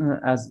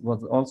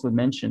was also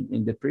mentioned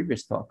in the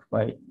previous talk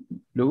by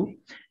Lou,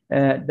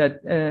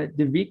 that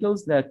the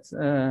vehicles that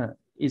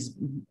is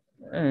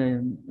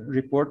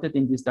reported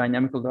in these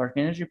dynamical dark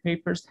energy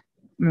papers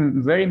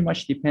very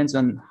much depends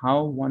on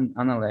how one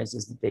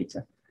analyzes the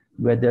data,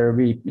 whether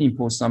we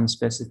impose some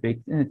specific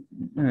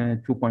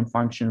 2-point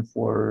function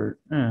for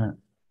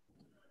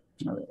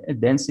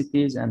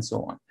densities and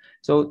so on.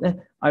 So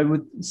I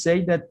would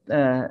say that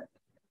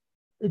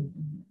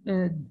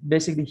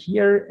basically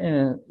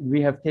here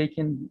we have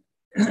taken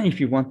if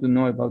you want to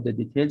know about the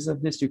details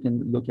of this, you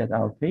can look at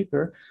our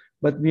paper.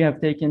 But we have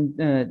taken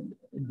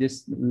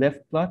this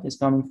left plot is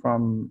coming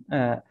from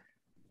the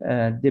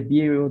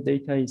BAO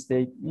data is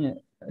the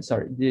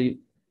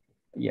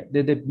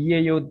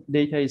BAO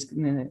data is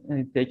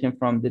taken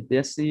from the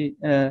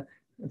DESI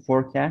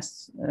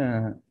forecasts.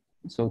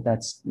 So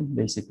that's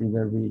basically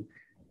where we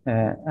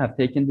have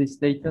taken this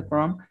data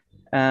from.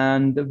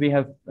 And we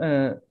have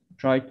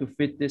tried to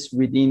fit this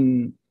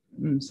within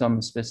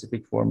some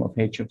specific form of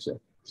HFZ.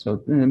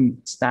 So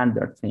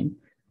standard thing.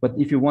 But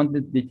if you want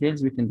the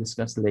details, we can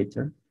discuss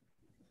later.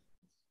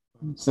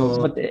 So,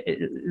 but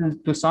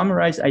to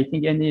summarize, I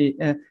think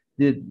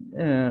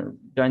the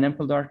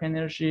dynamical dark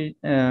energy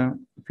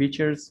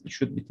features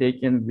should be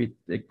taken with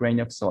a grain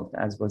of salt,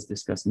 as was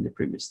discussed in the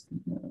previous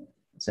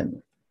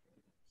seminar.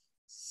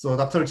 So,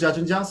 Dr.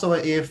 Jiajun, so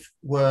if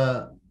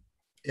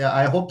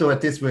I hope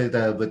that this with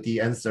the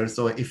answer.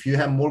 So, if you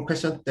have more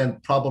questions, then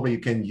probably you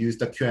can use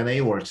the Q&A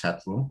or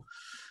chat room.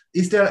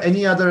 Is there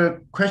any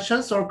other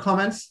questions or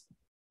comments?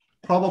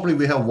 Probably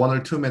we have 1 or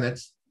 2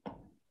 minutes.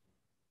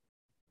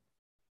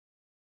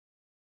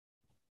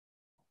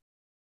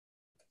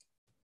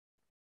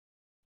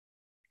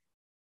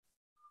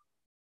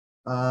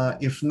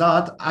 If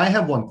not, I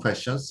have one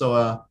question.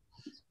 So,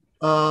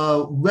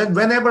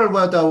 whenever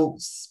the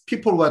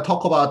people will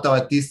talk about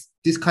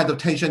this kind of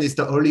tension is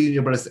the early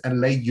universe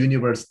and late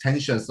universe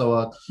tension.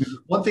 So,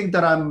 one thing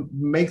that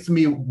makes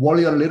me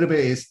worry a little bit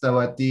is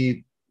that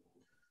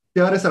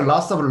there is a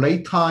lot of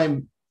late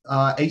time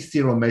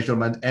H0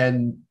 measurement,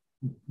 and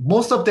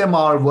most of them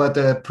are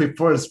what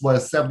prefers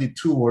was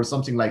 72 or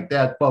something like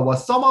that. But what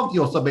some of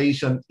the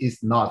observation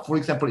is not. For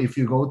example, if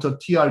you go to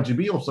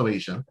TRGB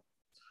observation,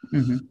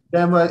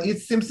 then it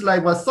seems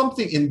like was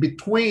something in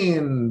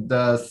between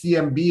the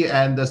CMB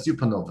and the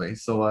supernovae.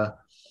 So,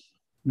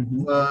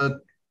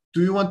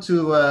 do you want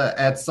to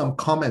add some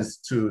comments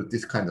to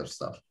this kind of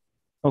stuff?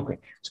 Okay.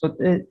 So,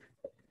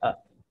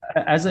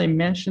 as I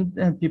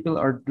mentioned, people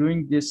are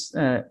doing these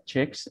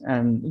checks,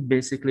 and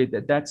basically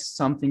that's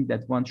something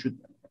that one should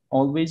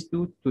always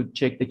do to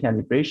check the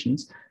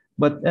calibrations.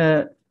 But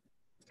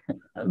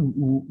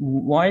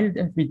while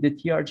with the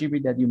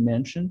TRGB that you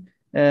mentioned,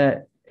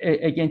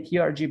 again,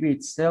 TRGB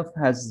itself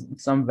has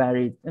some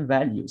varied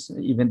values,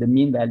 even the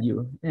mean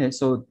value.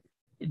 So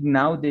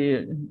now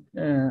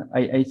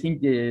I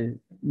think the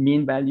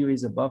mean value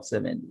is above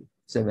 70,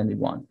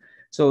 71.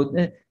 So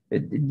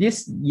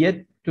this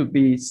yet to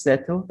be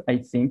settled, I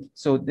think.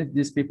 So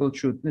these people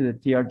should, the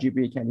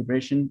TRGB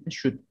calibration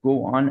should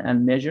go on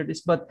and measure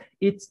this. But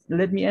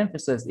let me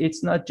emphasize,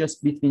 it's not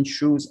just between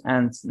shoes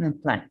and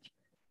Planck.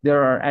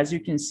 There are, as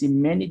you can see,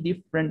 many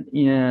different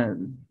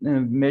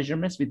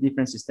measurements with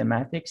different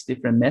systematics,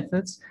 different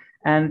methods.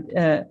 And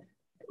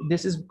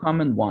this is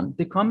common one.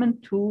 The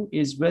common two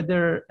is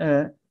whether,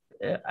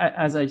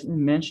 as I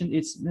mentioned,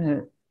 it's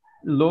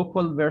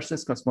local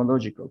versus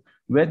cosmological.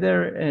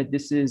 Whether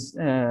this is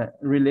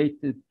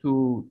related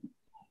to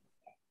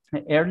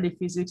early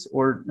physics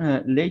or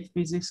late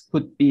physics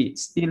could be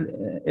still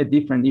a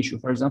different issue.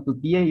 For example,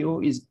 BAO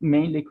is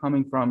mainly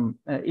coming from,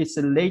 it's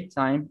a late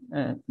time,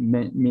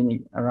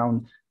 meaning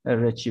around a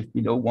redshift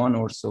below 1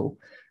 or so,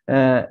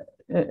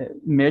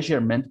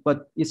 measurement,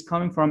 but it's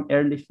coming from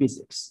early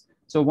physics.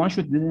 So one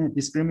should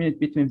discriminate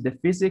between the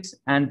physics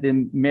and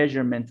the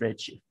measurement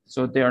redshift.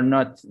 So they are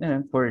not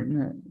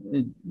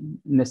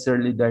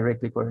necessarily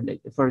directly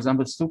correlated. For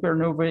example,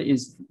 supernova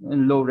is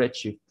low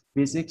redshift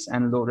physics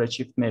and low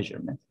redshift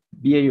measurement.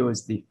 BAO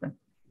is different.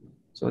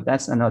 So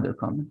that's another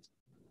comment.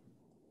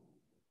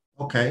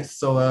 Okay,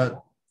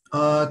 so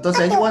does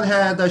anyone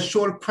have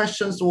short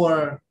questions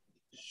or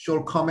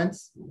short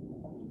comments?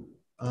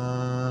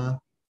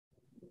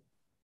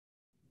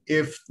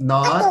 If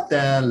not,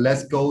 then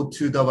let's go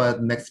to the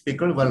next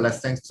speaker. Well, let's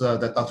thanks to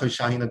Dr.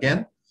 Shaheen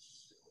again.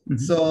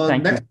 So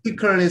next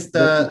speaker is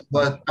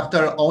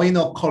Dr.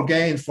 Oino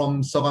Korgain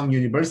from Sogang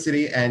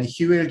University, and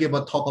he will give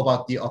a talk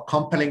about the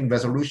compelling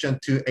resolution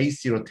to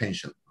H0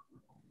 tension.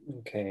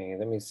 Okay,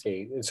 let me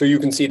see. So you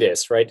can see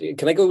this, right?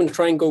 Can I go and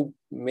try and go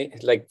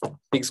like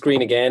big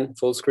screen again,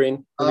 full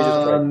screen?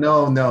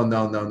 No.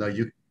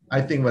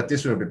 I think that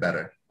this will be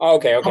better.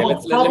 Okay. Let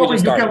me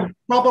just start.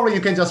 Probably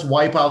you can just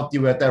wipe out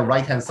you at the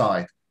right-hand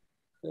side.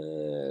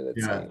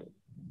 Let's see.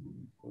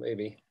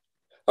 Maybe.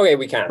 Okay,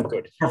 we can.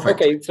 Good.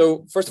 Perfect. Okay,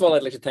 so first of all,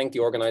 I'd like to thank the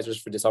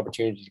organizers for this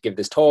opportunity to give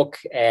this talk.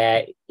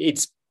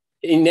 It's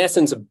in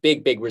essence a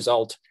big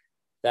result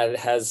that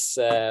has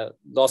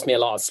lost me a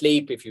lot of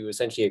sleep if you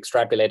essentially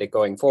extrapolate it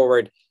going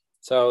forward.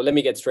 So let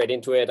me get straight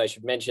into it. I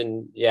should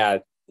mention,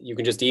 you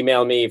can just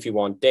email me if you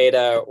want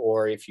data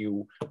or if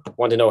you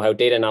want to know how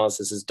data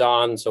analysis is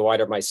done. So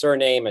either my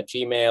surname at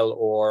Gmail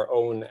or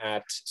own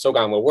at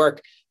Sogang will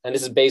work. And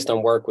this is based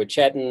on work with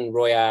Chetan,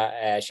 Roya,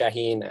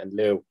 Shaheen, and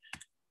Lou.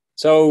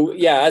 So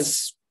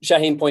as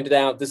Shaheen pointed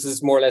out, this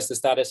is more or less the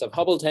status of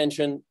Hubble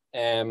tension.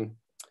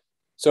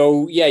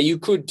 So you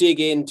could dig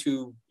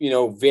into,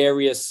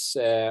 various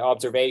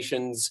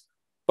observations,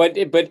 but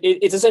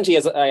it's essentially,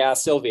 as I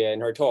asked Sylvia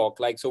in her talk,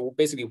 so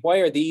basically, why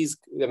are these?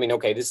 I mean,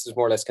 okay, this is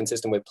more or less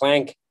consistent with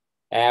Planck.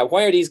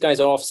 Why are these guys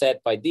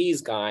offset by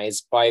these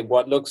guys by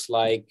what looks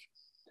like,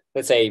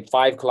 let's say,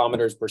 5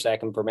 kilometers per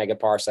second per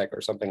megaparsec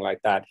or something like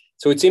that?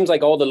 So it seems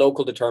like all the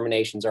local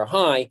determinations are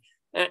high.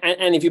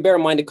 And if you bear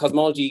in mind that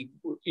cosmology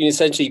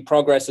essentially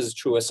progresses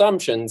through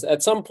assumptions,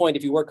 at some point,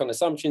 if you work on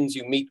assumptions,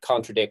 you meet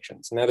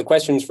contradictions. Now, the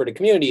questions for the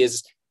community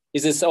is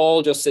this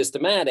all just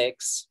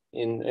systematics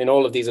in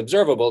all of these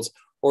observables,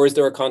 or is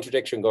there a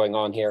contradiction going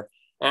on here?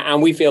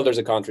 And we feel there's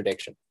a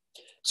contradiction.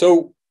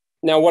 So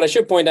now what I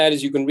should point out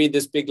is you can read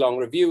this big, long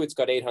review. It's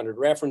got 800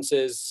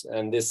 references,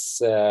 and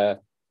this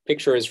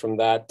picture is from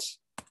that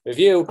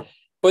review.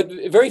 But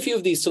very few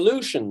of these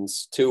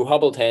solutions to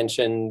Hubble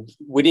tension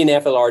within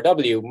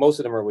FLRW, most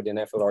of them are within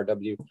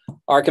FLRW,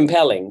 are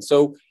compelling.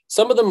 So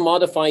some of them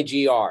modify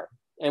GR,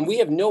 and we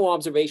have no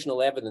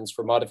observational evidence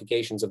for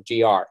modifications of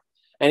GR.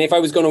 And if I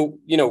was going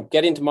to,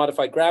 get into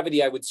modified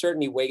gravity, I would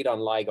certainly wait on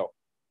LIGO.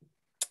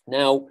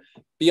 Now,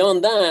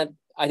 beyond that,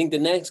 I think the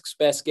next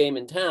best game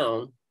in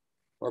town,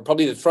 or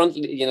probably the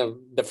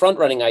front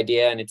running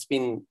idea, and it's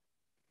been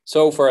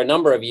so for a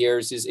number of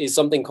years, is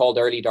something called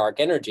early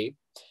dark energy.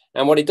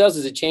 And what it does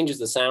is it changes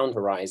the sound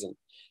horizon.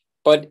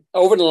 But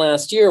over the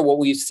last year, what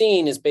we've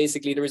seen is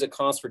basically there is a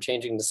cost for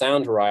changing the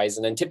sound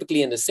horizon. And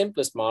typically in the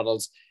simplest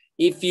models,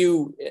 if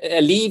you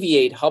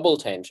alleviate Hubble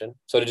tension,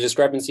 so the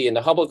discrepancy in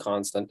the Hubble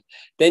constant,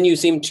 then you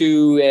seem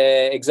to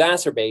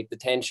exacerbate the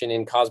tension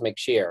in cosmic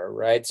shear,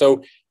 right?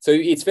 So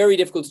it's very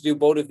difficult to do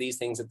both of these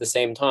things at the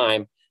same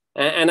time.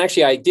 And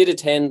actually, I did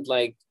attend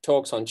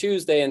talks on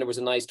Tuesday, and there was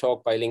a nice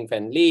talk by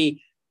Lingfen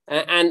Li.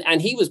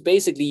 And he was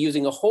basically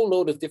using a whole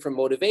load of different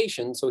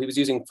motivations. So he was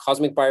using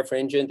cosmic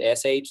birefringent,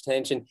 SH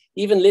tension,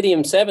 even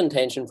lithium-7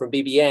 tension from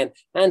BBN,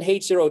 and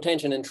H0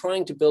 tension, and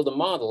trying to build a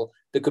model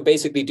that could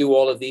basically do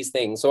all of these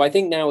things. So I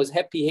think now as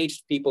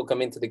HEP-PH people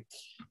come into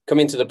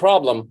the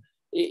problem,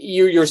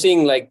 you're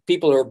seeing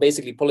people who are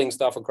basically pulling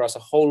stuff across a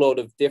whole load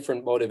of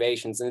different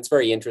motivations, and it's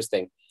very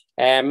interesting.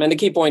 And the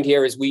key point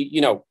here is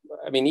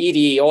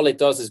EDE, all it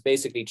does is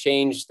basically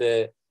change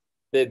the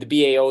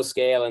BAO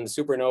scale and the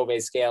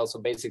supernovae scale. So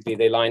basically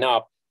they line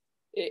up.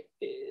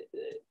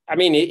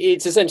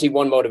 It's essentially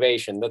one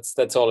motivation.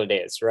 That's all it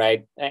is,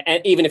 right?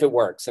 And even if it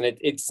works, and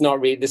it's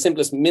not really, the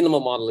simplest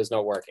minimal model is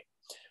not working.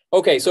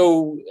 Okay,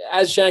 so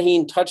as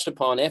Shaheen touched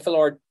upon,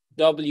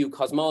 FLRW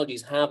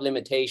cosmologies have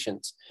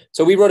limitations.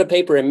 So we wrote a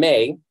paper in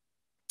May.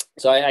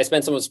 So I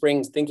spent some of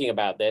spring thinking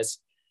about this,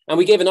 and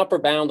we gave an upper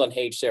bound on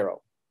H0.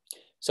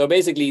 So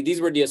basically,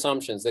 these were the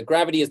assumptions that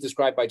gravity is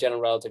described by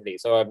general relativity.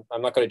 So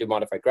I'm not going to do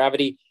modified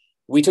gravity.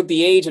 We took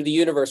the age of the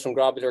universe from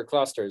globular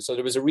clusters. So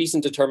there was a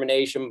recent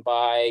determination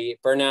by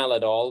Bernal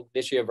et al.,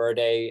 Licia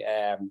Verde,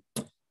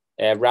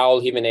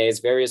 Raul Jimenez,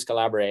 various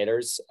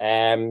collaborators,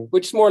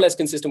 which is more or less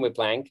consistent with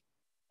Planck,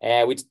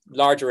 with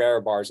larger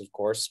error bars, of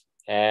course.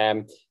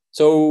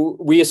 So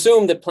we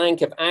assume that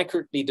Planck have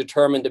accurately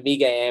determined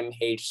omega m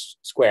h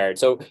squared.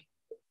 So,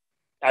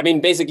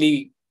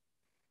 basically,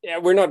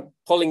 we're not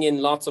pulling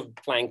in lots of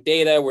Planck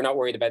data. We're not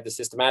worried about the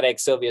systematics.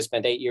 Sylvia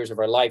spent 8 years of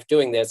her life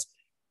doing this.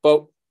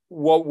 But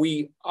what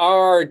we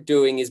are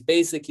doing is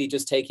basically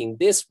just taking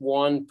this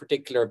one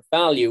particular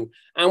value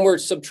and we're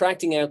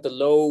subtracting out the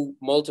low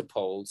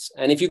multiples.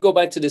 And if you go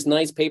back to this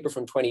nice paper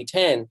from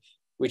 2010,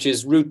 which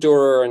is Ruth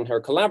Durer and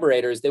her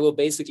collaborators, they will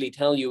basically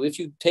tell you if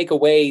you take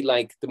away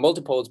the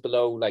multiples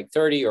below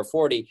 30 or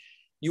 40,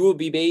 you will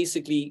be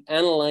basically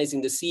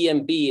analyzing the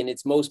CMB in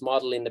its most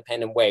model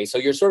independent way. So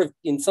you're sort of,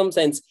 in some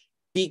sense,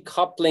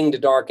 decoupling the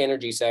dark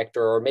energy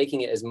sector or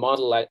making it as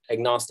model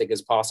agnostic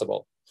as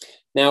possible.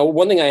 Now,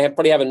 one thing I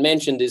probably haven't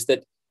mentioned is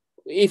that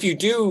if you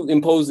do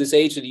impose this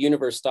age of the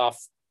universe stuff,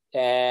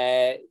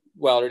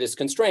 or this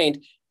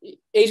constraint,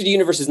 age of the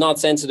universe is not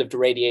sensitive to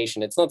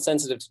radiation. It's not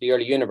sensitive to the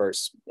early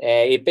universe.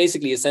 It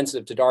basically is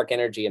sensitive to dark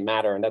energy and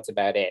matter, and that's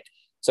about it.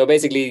 So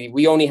basically,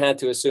 we only had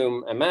to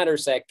assume a matter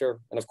sector,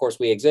 and of course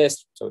we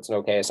exist, so it's an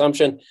okay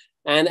assumption,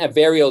 and a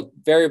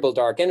variable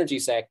dark energy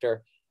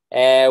sector.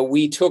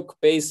 We took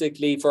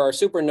basically for our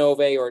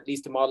supernovae, or at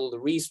least to model the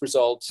Reese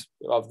result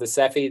of the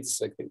Cepheids,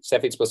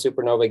 Cepheids plus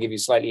supernovae give you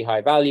slightly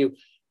high value.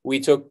 We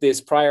took this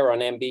prior on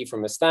MB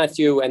from a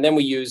statue, and then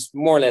we used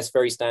more or less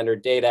very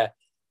standard data,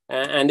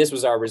 and this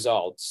was our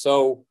result.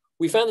 So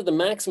we found that the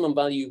maximum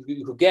value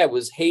you could get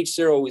was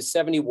H0 is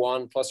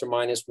 71 plus or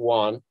minus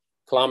 1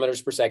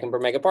 kilometers per second per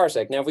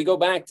megaparsec. Now, if we go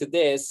back to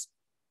this,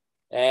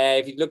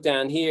 if you look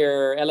down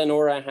here,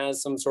 Eleonora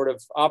has some sort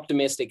of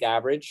optimistic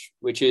average,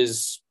 which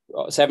is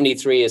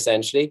 73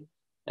 essentially.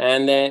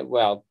 And then,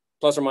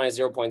 plus or minus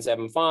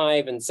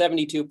 0.75 and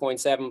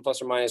 72.7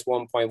 plus or minus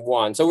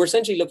 1.1. So we're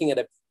essentially looking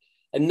at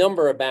a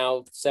number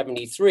about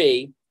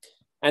 73.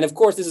 And of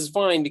course, this is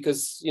fine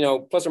because,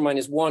 plus or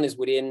minus 1 is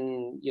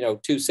within,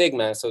 2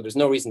 sigma. So there's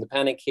no reason to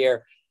panic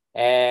here.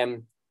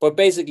 But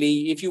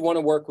basically, if you want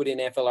to work within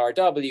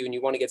FLRW and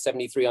you want to get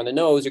 73 on the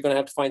nose, you're going to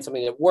have to find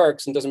something that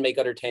works and doesn't make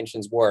other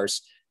tensions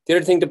worse. The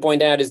other thing to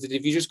point out is that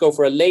if you just go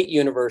for a late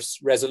universe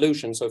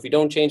resolution, so if you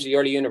don't change the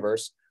early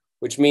universe,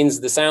 which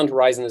means the sound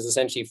horizon is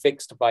essentially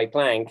fixed by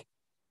Planck,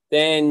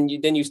 then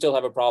you still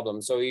have a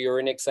problem. So you're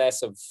in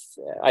excess of,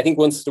 I think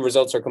once the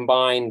results are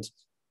combined,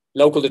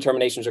 local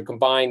determinations are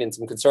combined in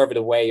some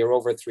conservative way, you're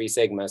over 3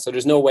 sigma. So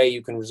there's no way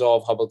you can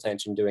resolve Hubble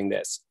tension doing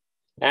this.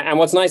 And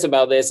what's nice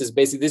about this is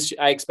basically this,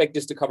 I expect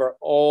this to cover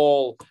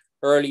all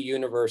early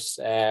universe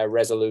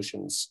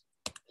resolutions.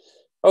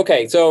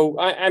 Okay, so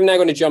I'm now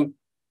going to jump,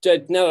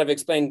 now that I've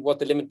explained what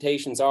the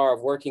limitations are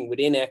of working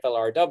within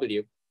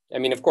FLRW. I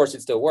mean, of course,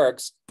 it still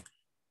works,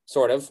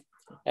 sort of.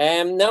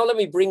 Now let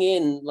me bring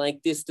in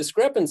like this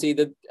discrepancy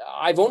that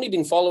I've only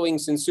been following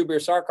since Subir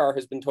Sarkar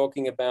has been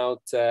talking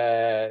about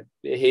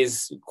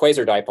his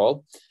quasar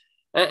dipole.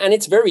 And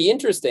it's very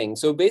interesting.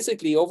 So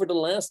basically over the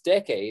last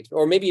decade,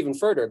 or maybe even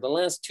further, the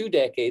last 2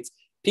 decades,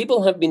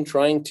 people have been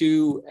trying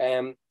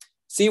to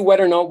see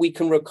whether or not we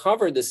can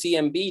recover the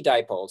CMB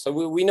dipole. So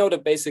we know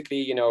that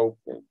basically, you know,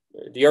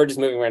 the Earth is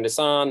moving around the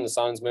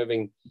sun's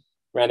moving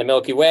around the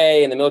Milky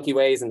Way, and the Milky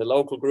Way is in the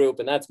local group,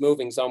 and that's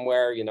moving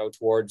somewhere, you know,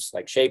 towards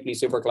like Shapley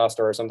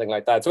supercluster or something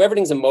like that. So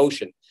everything's in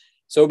motion.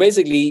 So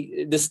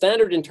basically, the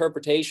standard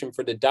interpretation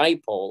for the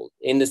dipole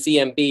in the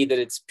CMB that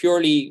it's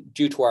purely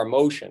due to our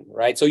motion,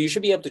 right? So you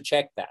should be able to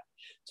check that.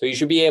 So you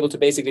should be able to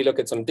basically look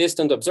at some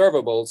distant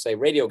observables, say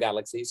radio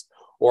galaxies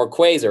or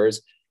quasars,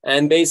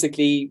 and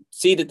basically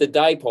see that the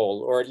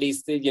dipole, or at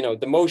least you know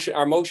the motion,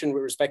 our motion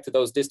with respect to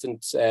those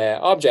distant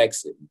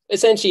objects,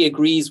 essentially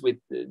agrees with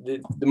the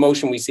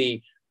motion we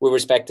see with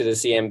respect to the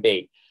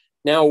CMB.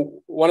 Now,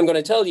 what I'm going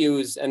to tell you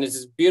is, and this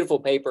is a beautiful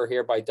paper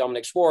here by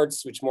Dominic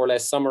Schwartz, which more or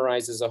less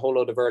summarizes a whole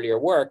load of earlier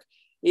work,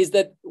 is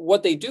that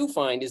what they do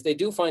find is they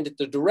do find that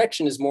the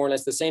direction is more or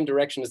less the same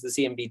direction as the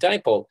CMB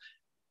dipole,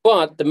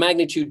 but the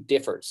magnitude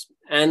differs.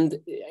 And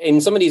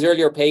in some of these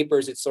earlier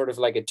papers, it's sort of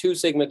like a 2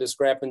 sigma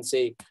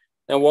discrepancy.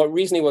 Now,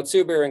 recently what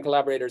Subir and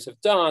collaborators have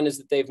done is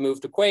that they've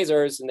moved to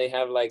quasars, and they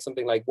have like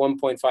something like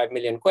 1.5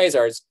 million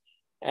quasars.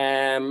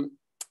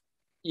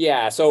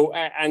 Yeah, so,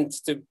 and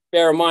to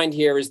bear in mind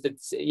here is that,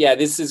 yeah,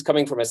 this is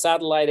coming from a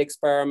satellite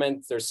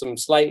experiment. There's some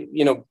slight,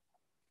 you know,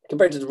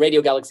 compared to the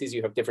radio galaxies,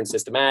 you have different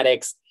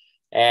systematics.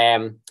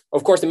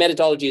 Of course, the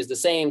methodology is the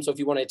same. So if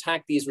you want to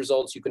attack these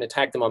results, you can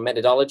attack them on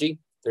methodology.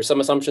 There's some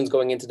assumptions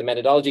going into the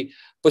methodology,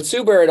 but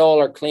Subir et al.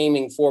 Are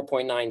claiming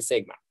 4.9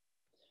 sigma.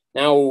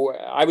 Now,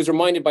 I was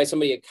reminded by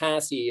somebody at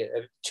CASI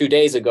 2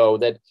 days ago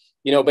that,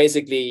 you know,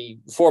 basically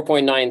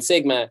 4.9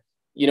 sigma,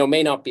 you know,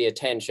 may not be a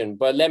tension,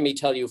 but let me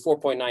tell you,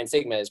 4.9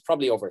 sigma is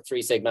probably over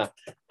 3 sigma.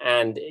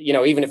 And, you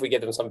know, even if we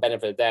give them some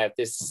benefit of that,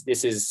 this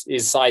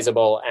is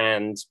sizable.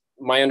 And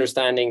my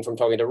understanding from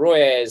talking to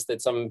Roya is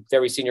that some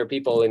very senior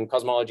people in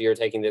cosmology are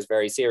taking this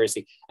very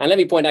seriously. And let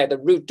me point out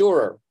that Ruth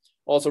Durer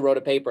also wrote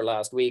a paper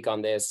last week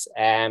on this.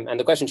 And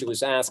the question she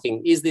was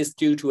asking, is this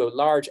due to a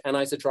large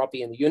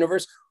anisotropy in the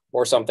universe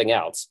or something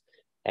else?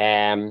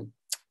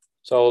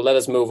 So let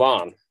us move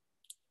on.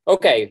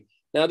 Okay.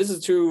 Now, this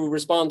is to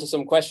respond to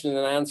some questions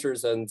and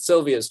answers and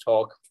Sylvia's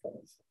talk.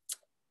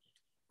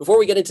 Before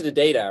we get into the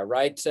data,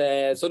 right?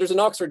 So there's an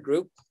Oxford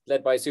group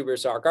led by Subir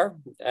Sarkar,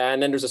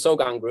 and then there's a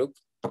SOGAN group,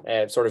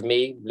 sort of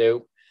me,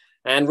 Lou,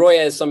 and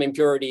Roya has some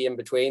impurity in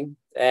between.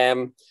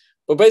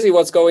 But basically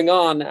what's going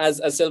on, as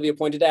Sylvia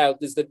pointed out,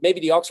 is that maybe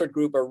the Oxford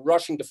group are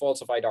rushing to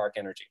falsify dark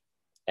energy.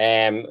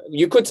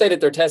 You could say that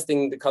they're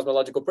testing the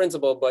cosmological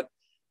principle, but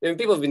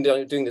people have been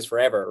doing this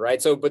forever,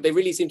 right? So, but they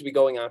really seem to be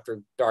going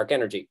after dark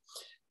energy.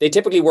 They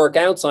typically work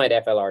outside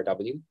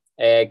FLRW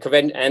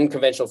and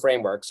conventional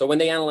framework. So when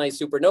they analyze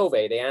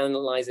supernovae, they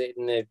analyze it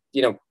in a,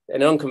 you know,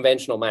 an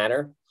unconventional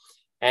manner.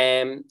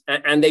 And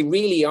they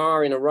really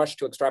are in a rush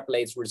to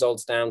extrapolate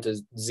results down to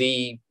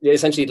Z,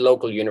 essentially the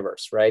local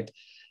universe, right?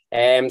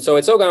 So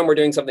at SOGAN, we're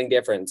doing something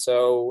different.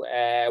 So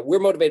we're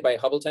motivated by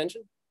Hubble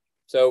tension.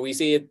 So we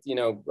see it, you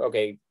know,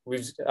 okay,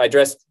 we've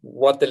addressed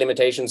what the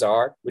limitations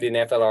are within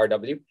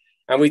FLRW,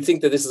 and we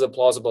think that this is a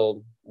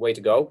plausible way to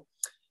go.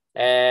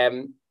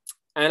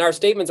 And our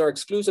statements are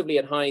exclusively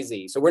at high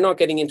Z. So we're not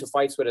getting into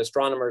fights with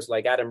astronomers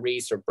like Adam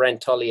Rees or Brent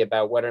Tully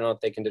about whether or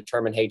not they can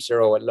determine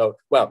H0 at low,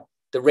 well,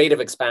 the rate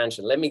of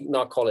expansion. Let me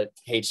not call it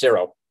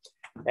H0.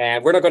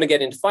 We're not going to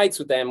get into fights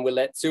with them. We'll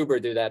let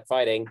Subir do that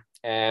fighting.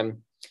 And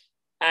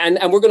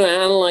we're going to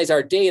analyze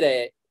our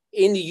data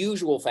in the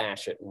usual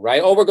fashion,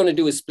 right? All we're going to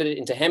do is split it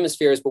into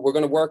hemispheres, but we're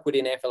going to work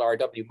within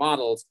FLRW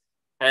models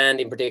and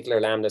in particular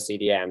Lambda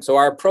CDM. So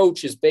our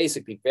approach is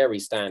basically very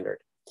standard.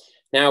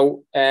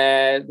 Now,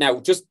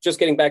 just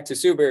getting back to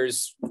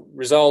Subir's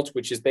result,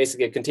 which is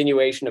basically a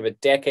continuation of a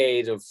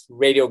decade of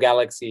radio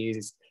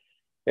galaxies,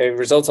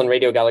 results on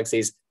radio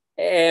galaxies.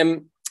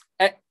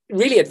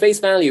 Really, at face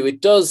value,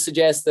 it does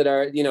suggest that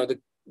our, you know,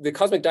 the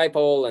cosmic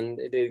dipole and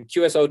the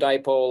QSO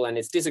dipole and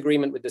its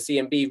disagreement with the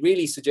CMB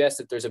really suggests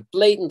that there's a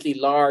blatantly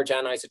large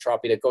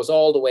anisotropy that goes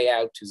all the way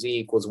out to Z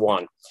equals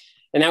 1.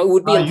 And now it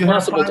would be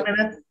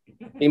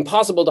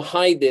impossible to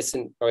hide this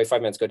in, 5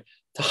 minutes, good,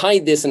 to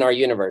hide this in our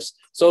universe.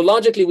 So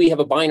logically, we have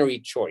a binary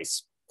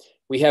choice.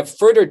 We have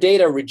further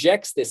data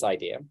rejects this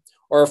idea,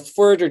 or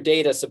further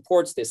data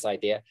supports this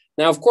idea.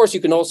 Now, of course,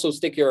 you can also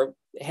stick your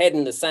head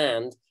in the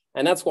sand,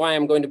 and that's why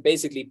I'm going to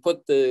basically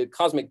put the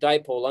cosmic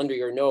dipole under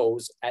your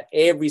nose at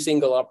every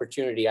single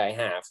opportunity I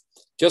have,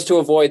 just to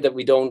avoid that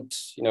we don't,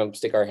 you know,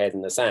 stick our head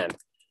in the sand.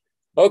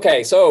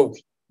 Okay, so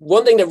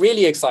one thing that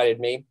really excited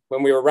me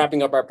when we were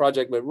wrapping up our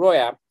project with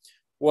Roya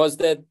was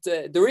that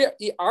there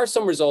are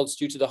some results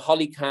due to the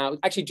Holly Cow,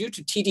 actually due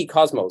to TT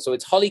Cosmos. So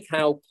it's Holly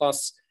Cow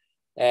plus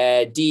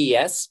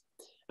DES.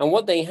 And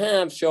what they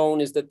have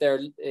shown is that they're,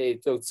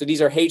 so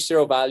these are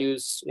H0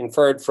 values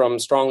inferred from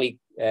strongly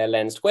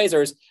lensed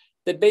quasars,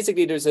 that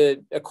basically there's a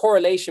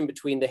correlation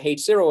between the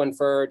H0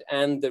 inferred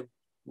and the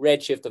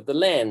redshift of the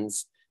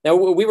lens. Now,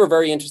 we were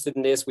very interested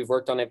in this. We've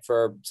worked on it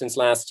since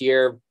last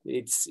year.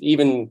 It's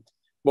even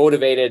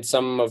motivated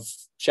some of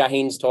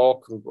Shaheen's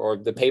talk, or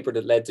the paper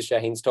that led to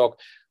Shaheen's talk.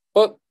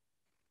 But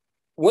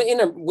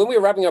when we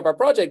were wrapping up our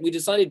project, we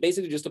decided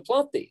basically just to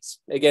plot these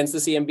against the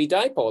CMB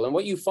dipole. And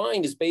what you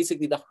find is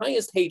basically the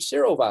highest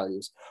H0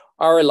 values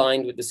are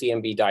aligned with the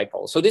CMB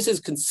dipole. So this is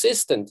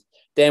consistent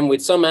then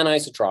with some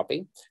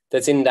anisotropy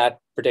that's in that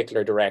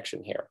particular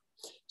direction here.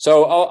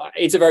 So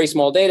it's a very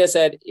small data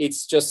set.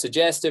 It's just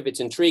suggestive, it's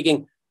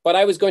intriguing, but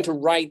I was going to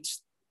write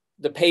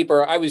the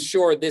paper. I was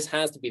sure this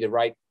has to be the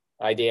right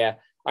idea.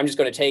 I'm just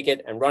going to take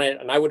it and run it.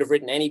 And I would have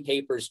written any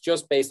papers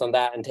just based on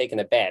that and taken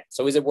a bet.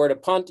 So is it worth a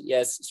punt?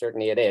 Yes,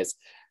 certainly it is.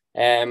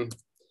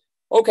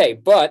 Okay,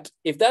 but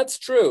if that's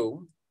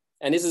true,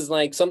 and this is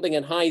like something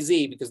at high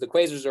Z, because the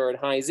quasars are at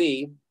high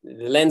Z,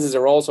 the lenses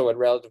are also at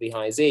relatively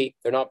high Z,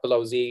 they're not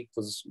below Z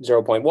equals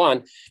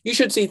 0.1, you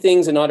should see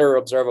things in other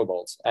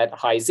observables at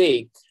high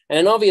Z. And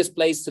an obvious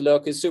place to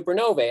look is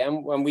supernovae.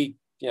 And when we,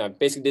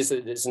 basically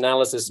this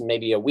analysis,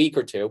 maybe a week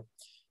or two,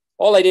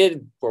 all I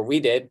did, or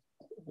we did,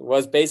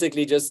 was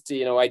basically just,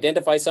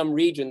 identify some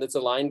region that's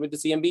aligned with the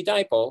CMB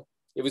dipole.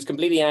 It was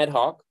completely ad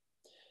hoc,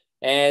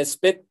 and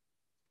split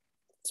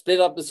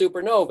up the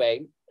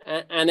supernovae,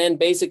 and then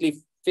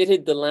basically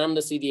fitted the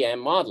lambda CDM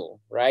model,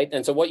 right?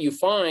 And so what you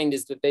find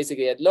is that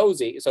basically at low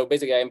Z, so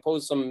basically I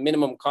impose some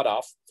minimum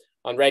cutoff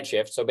on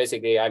redshift. So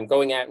basically I'm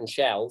going out in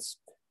shells,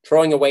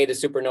 throwing away the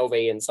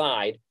supernovae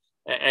inside,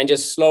 and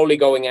just slowly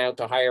going out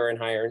to higher and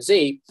higher in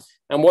Z.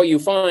 And what you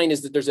find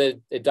is that there's a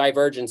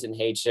divergence in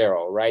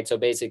H0, right? So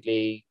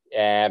basically,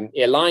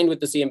 aligned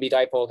with the CMB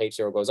dipole,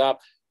 H0 goes up,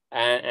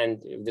 and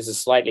this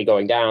is slightly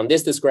going down.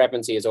 This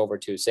discrepancy is over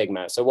 2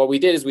 sigma. So what we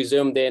did is we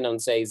zoomed in on,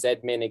 say, Z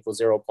min equals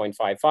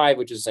 0.55,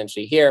 which is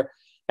essentially here.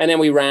 And then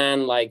we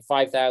ran like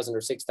 5,000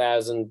 or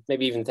 6,000,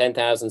 maybe even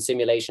 10,000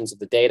 simulations of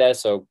the data,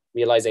 so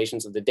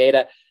realizations of the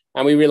data.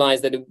 And we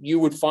realized that you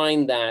would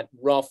find that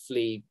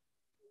roughly,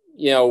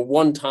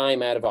 1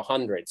 time out of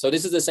 100. So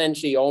this is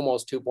essentially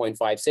almost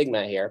 2.5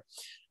 sigma here.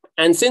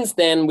 And since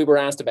then, we were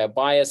asked about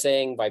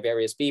biasing by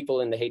various people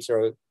in the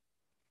H0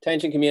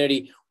 tension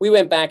community. We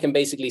went back and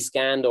basically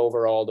scanned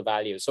over all the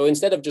values. So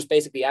instead of just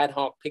basically ad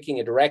hoc picking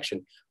a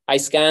direction, I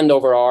scanned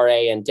over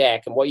RA and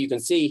DEC. And what you can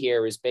see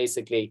here is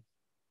basically,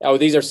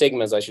 these are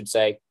sigmas, I should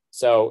say.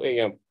 So,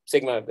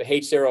 sigma, the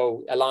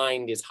H0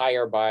 aligned is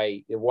higher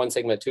by 1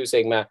 sigma, 2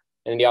 sigma,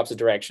 and in the opposite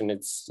direction,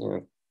 it's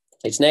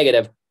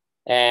negative.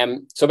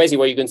 So basically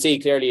what you can see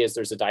clearly is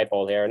there's a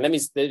dipole here. And let me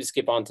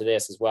skip on to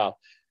this as well.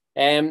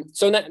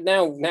 So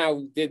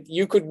now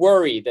you could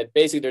worry that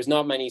basically there's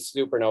not many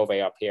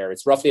supernovae up here.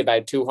 It's roughly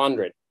about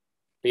 200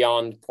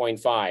 beyond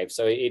 0.5.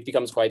 So it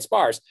becomes quite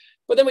sparse.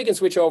 But then we can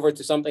switch over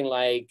to something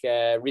like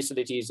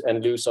Risolites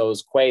and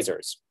Luso's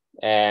quasars.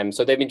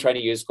 So they've been trying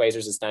to use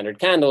quasars as standard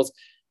candles.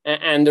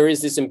 And there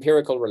is this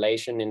empirical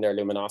relation in their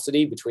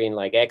luminosity between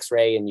like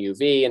X-ray and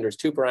UV. And there's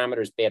 2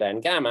 parameters, beta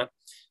and gamma.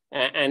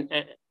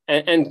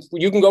 And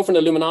you can go from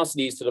the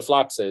luminosities to the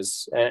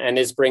fluxes, and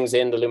this brings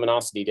in the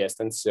luminosity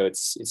distance. So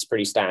it's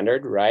pretty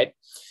standard, right?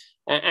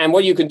 And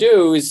what you can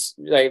do is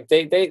like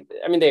they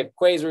have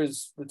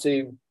quasars. Let's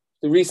see,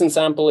 the recent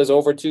sample is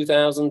over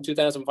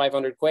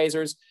 2,500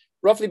 quasars,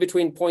 roughly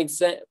between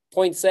 0.7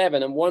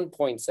 and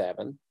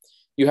 1.7.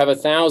 You have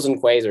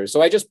 1,000 quasars.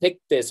 So I just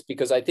picked this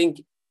because I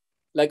think,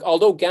 like,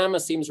 although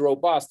gamma seems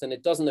robust and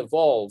it doesn't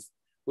evolve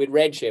with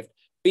redshift,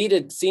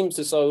 beta seems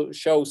to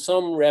show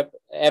some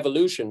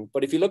evolution,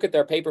 but if you look at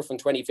their paper from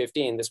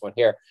 2015, this one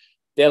here,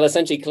 they'll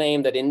essentially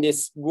claim that in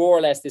this more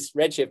or less this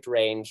redshift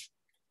range,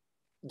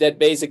 that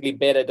basically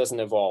beta doesn't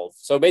evolve.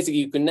 So basically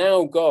you can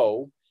now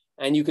go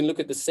and you can look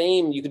at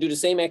you can do the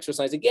same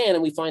exercise again,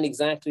 and we find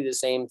exactly the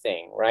same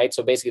thing, right?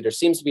 So basically there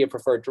seems to be a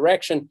preferred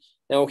direction.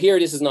 Now here,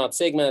 this is not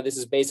sigma, this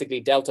is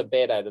basically delta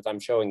beta that I'm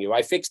showing you.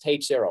 I fixed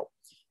H0.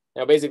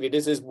 Now basically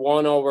this is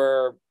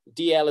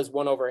DL is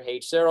 1 over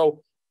H0,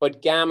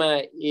 but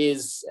gamma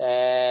is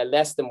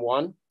less than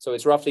 1. So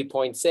it's roughly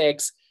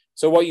 0.6.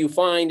 So what you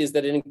find is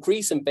that an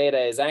increase in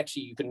beta is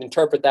actually, you can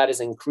interpret that as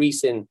an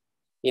increase in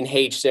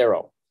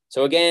H0.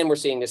 So again, we're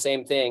seeing the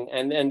same thing.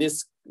 And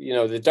this,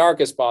 the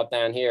darkest spot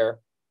down here,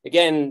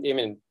 again,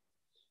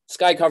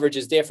 sky coverage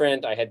is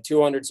different. I had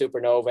 200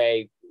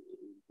 supernovae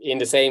in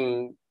the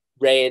same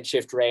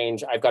redshift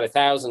range. I've got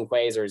 1,000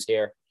 quasars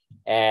here.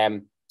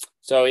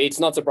 So it's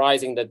not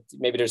surprising that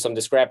maybe there's some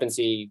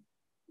discrepancy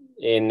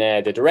in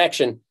the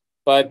direction,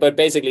 but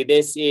basically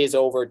this is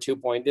over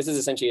this is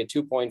essentially a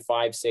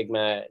 2.5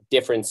 sigma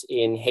difference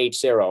in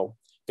H0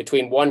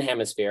 between one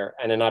hemisphere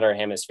and another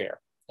hemisphere.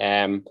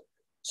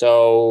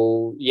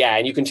 So yeah,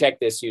 and you can check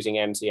this using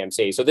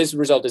MCMC. So this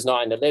result is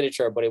not in the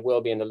literature, but it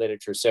will be in the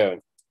literature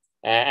soon.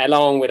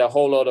 along with a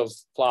whole lot of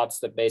plots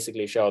that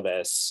basically show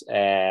this.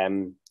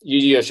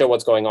 You show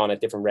what's going on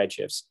at different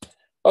redshifts.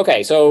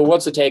 Okay, so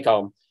what's the take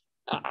home?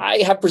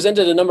 I have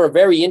presented a number of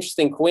very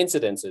interesting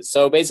coincidences.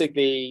 So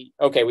basically,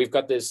 okay, we've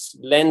got this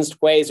lensed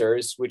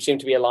quasars, which seem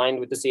to be aligned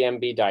with the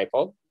CMB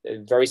dipole, a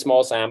very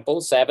small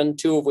sample, 7,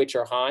 2 of which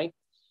are high,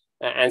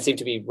 and seem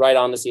to be right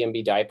on the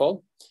CMB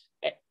dipole.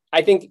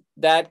 I think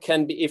that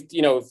can be, if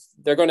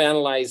they're going to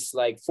analyze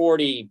like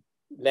 40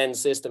 lens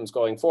systems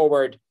going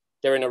forward,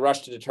 they're in a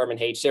rush to determine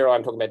H0.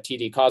 I'm talking about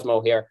TD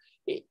Cosmo here.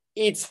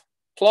 It's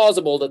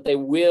plausible that they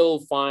will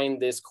find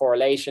this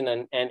correlation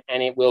and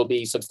it will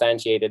be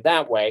substantiated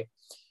that way.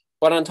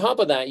 But on top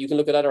of that, you can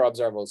look at other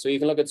observables. So you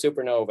can look at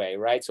supernovae,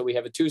 right? So we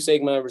have a 2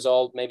 sigma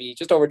result, maybe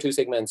just over 2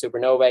 sigma in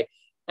supernovae.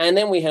 And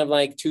then we have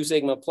like 2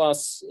 sigma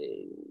plus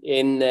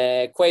in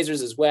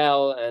quasars as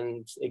well.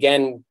 And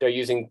again, they're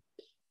using,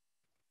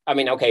 I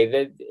mean,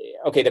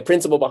 the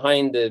principle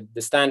behind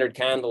the standard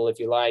candle, if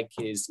you like,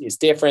 is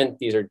different.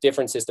 These are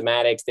different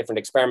systematics, different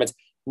experiments.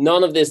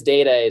 None of this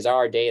data is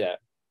our data.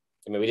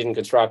 I mean, we didn't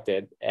construct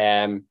it.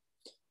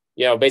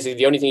 Basically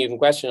the only thing you can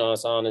question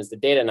us on is the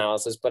data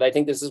analysis, but I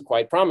think this is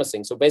quite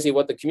promising. So basically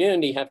what the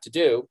community have to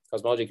do,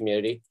 cosmology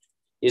community,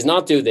 is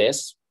not do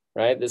this,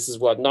 right? This is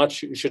what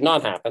should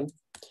not happen,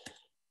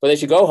 but they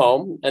should go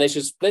home and they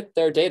should split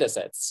their data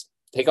sets,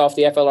 take off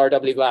the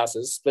FLRW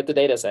glasses, split the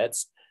data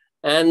sets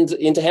and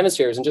into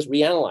hemispheres and just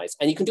reanalyze.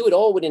 And you can do it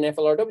all within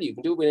FLRW. You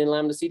can do it within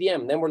lambda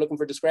CDM. Then we're looking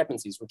for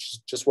discrepancies, which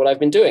is just what I've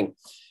been doing.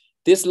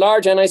 This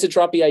large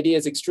anisotropy idea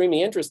is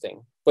extremely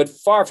interesting, but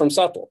far from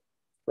subtle,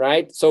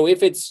 right? So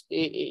if it's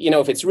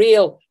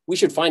real, we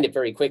should find it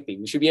very quickly.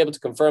 We should be able to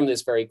confirm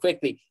this very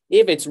quickly.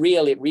 If it's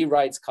real, it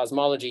rewrites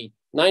cosmology.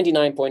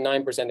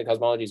 99.9% of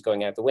cosmology is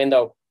going out the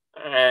window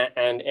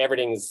and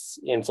everything's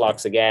in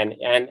flux again.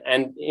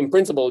 And in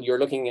principle,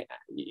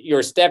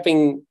 you're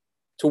stepping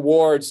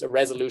towards a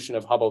resolution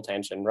of Hubble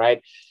tension,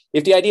 right?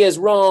 If the idea is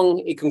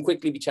wrong, it can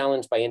quickly be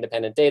challenged by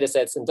independent data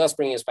sets and thus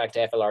bringing us back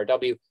to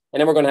FLRW. And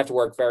then we're going to have to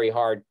work very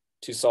hard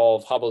to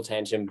solve Hubble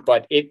tension,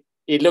 but it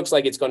looks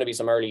like it's going to be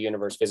some early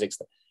universe physics.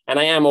 And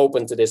I am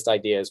open to this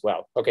idea as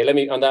well. Okay, let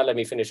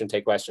me finish and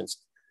take questions.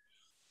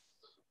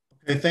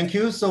 Okay, thank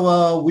you.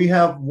 So we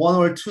have 1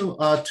 or 2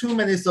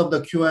 minutes of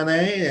the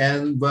Q&A,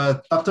 and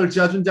Dr.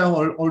 Jiajun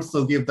will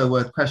also give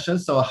the question.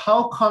 So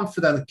how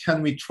confident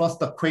can we trust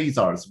the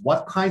quasars?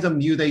 What kinds of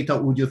new data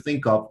would you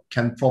think of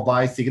can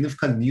provide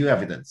significant new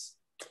evidence?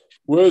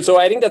 Well, so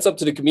I think that's up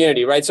to the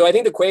community, right? So I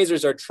think the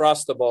quasars are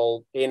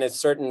trustable in a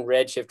certain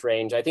redshift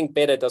range. I think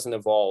beta doesn't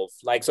evolve.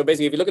 So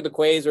basically, if you look at the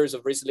quasars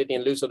of Risoliti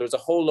and Luso, there's a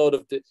whole load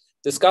of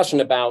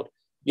discussion about,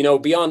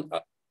 beyond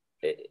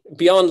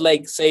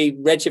like say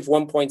redshift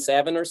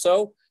 1.7 or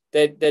so,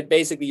 that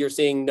basically you're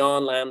seeing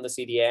non-lambda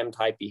CDM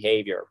type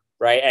behavior,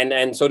 right?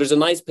 And so there's a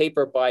nice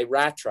paper by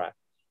Ratra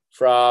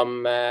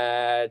from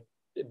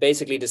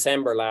basically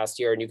December last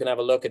year, and you can have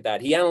a look at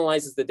that. He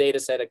analyzes the data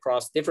set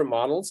across different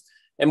models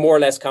and more or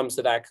less comes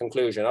to that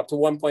conclusion. Up to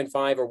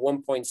 1.5 or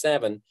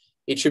 1.7,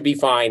 it should be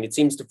fine. It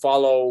seems to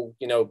follow,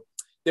 the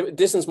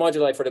distance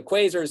moduli for the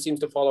quasars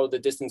seems to follow the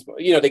distance,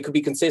 they could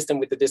be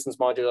consistent with the distance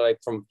moduli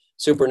from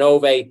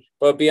supernovae,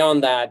 but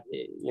beyond that,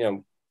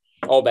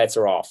 all bets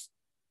are off.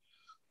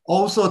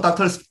 Also,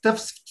 Dr.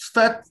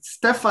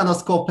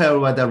 Stefanos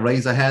Kopel would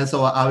raise a hand,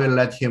 so I will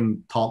let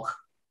him talk.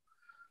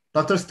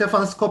 Dr.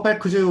 Stefanos Kopel,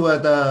 could you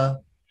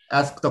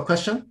ask the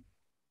question?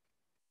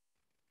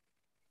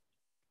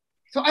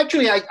 So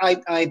actually,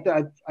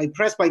 I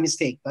pressed by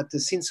mistake, but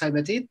since I'm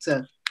at it,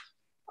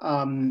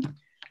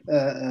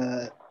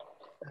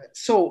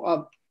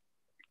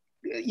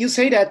 you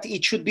say that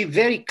it should be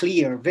very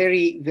clear,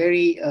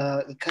 very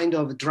kind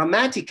of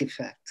dramatic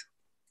effect.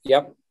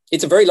 Yep,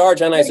 it's a very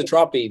large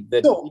anisotropy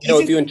that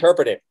if you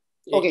interpret it.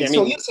 Okay,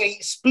 so you say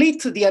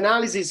split the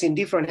analysis in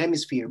different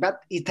hemispheres,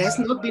 but it has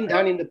not been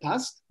done in the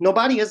past.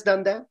 Nobody has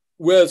done that.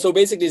 Well, so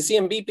basically the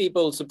CMB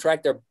people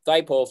subtract their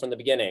dipole from the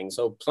beginning.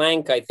 So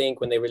Planck, I think,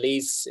 when they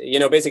release,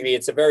 basically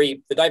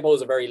the dipole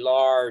is a very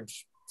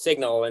large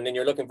signal, and then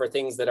you're looking for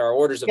things that are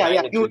orders of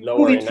magnitude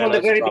lower in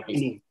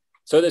anisotropies.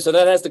 So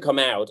that has to come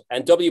out,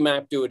 and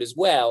WMAP do it as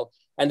well.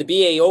 And the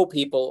BAO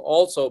people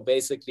also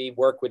basically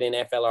work within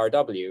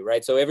FLRW,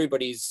 right? So all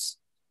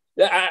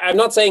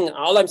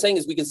I'm saying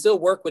is we can still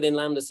work within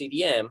lambda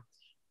CDM,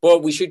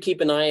 but we should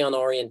keep an eye on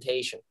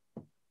orientation.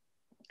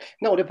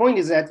 No, the point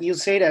is that you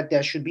say that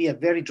there should be a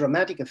very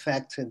dramatic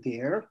effect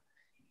there,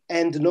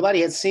 and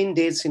nobody has seen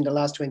this in the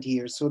last 20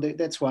 years. So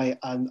that's why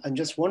I'm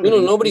just wondering.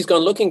 No, nobody's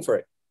gone looking for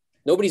it.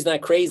 Nobody's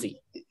that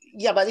crazy.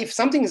 Yeah, but if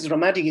something is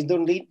dramatic, you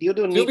don't need to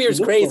look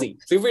crazy.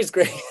 for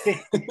it.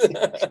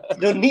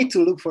 You don't need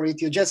to look for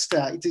it. You just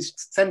it is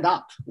stand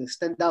out.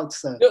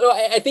 No,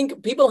 I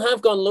think people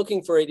have gone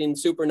looking for it in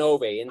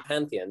supernovae, in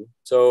Pantheon.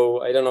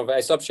 So I don't know if I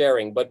stopped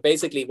sharing, but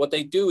basically what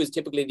they do is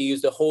typically to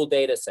use the whole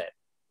data set.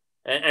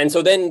 And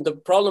so then the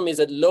problem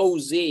is at low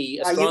Z,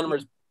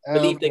 astronomers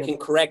believe they can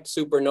correct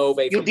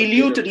supernovae. You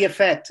dilute the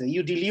effect.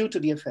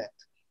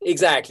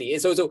 Exactly.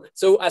 So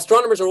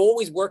astronomers are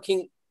always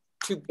working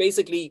to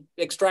basically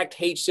extract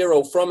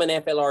H0 from an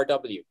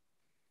FLRW.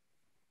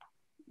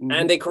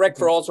 and they correct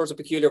for all sorts of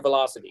peculiar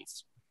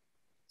velocities.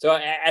 So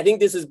I think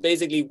this is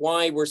basically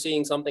why we're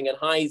seeing something at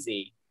high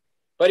Z.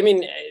 But I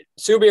mean,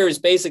 Subir is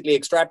basically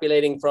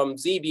extrapolating from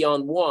Z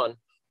beyond 1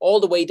 all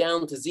the way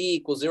down to Z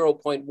equals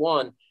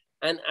 0.1.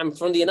 And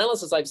from the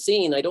analysis I've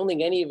seen, I don't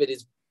think any of it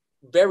is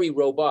very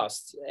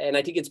robust. And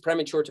I think it's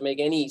premature to make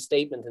any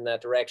statement in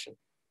that direction.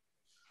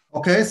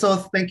 Okay, so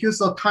thank you.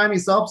 So time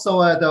is up.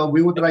 So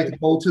we would like to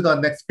go to the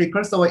next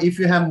speaker. So if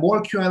you have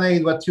more Q&A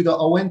to the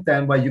Owen,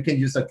 then you can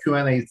use the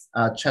Q&A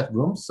chat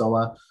room.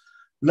 So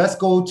let's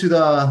go to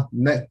the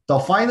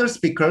final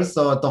speaker.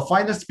 So the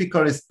final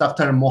speaker is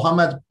Dr.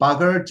 Mohammad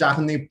Bagar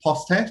Jahni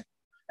Postet.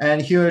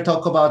 And he will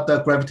talk about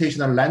the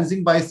gravitational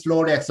lensing by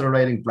slowly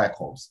accelerating black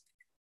holes.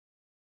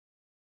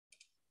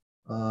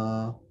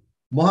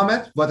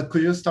 Mohammed,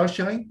 could you start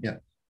sharing? Yeah.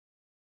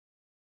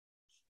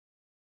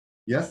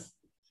 Yes.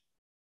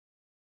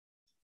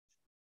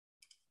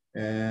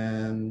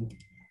 And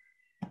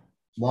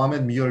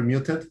Mohammed, you're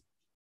muted.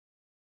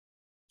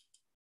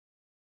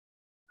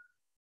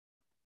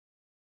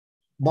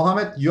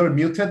 Mohammed, you're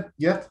muted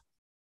yet?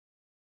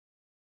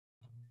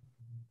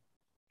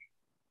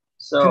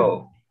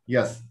 So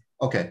yes,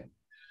 okay.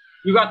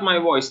 You got my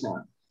voice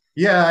now?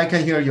 Yeah, I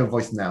can hear your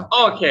voice now.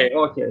 Okay,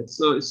 okay,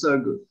 so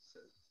good.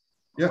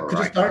 Yeah, could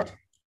you start?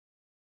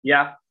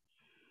 Yeah.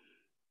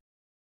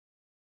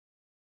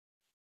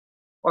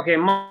 Okay,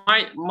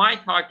 my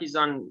talk is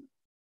on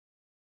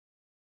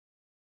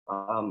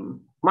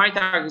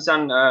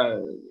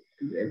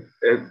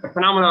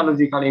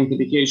phenomenological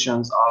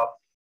implications of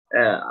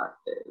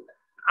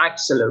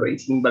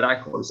accelerating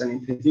black holes, and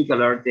in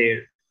particular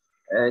the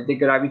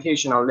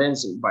gravitational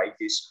lensing by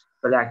these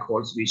black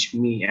holes, which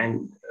me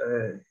and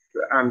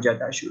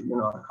Amjad Ashur,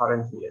 are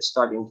currently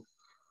studying.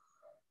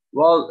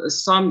 Well,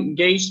 some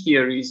gauge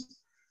theories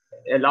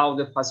allow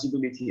the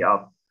possibility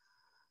of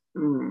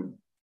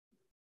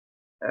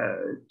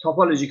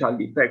topological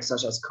defects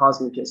such as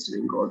cosmic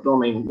string or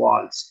domain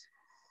walls.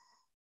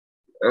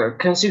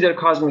 Consider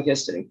cosmic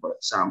string, for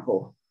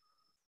example.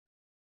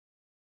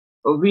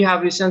 We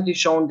have recently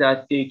shown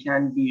that they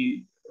can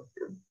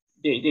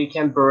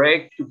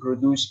break to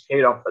produce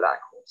pair of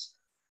black holes.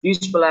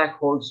 These black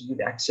holes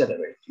will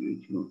accelerate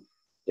due to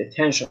the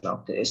tension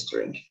of the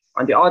string.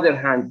 On the other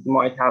hand, you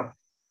might have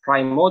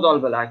primordial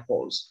black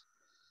holes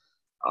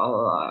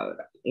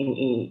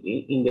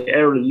in the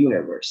early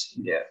universe,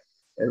 in the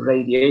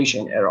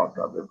radiation era,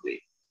 probably.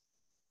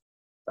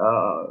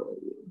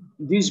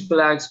 These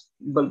black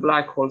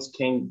holes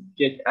can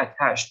get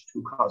attached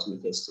to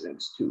cosmic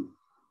strings too,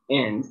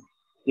 and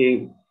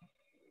they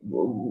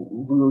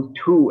will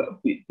too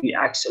be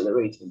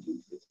accelerating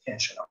due to the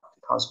tension of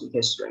the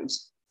cosmic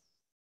strings.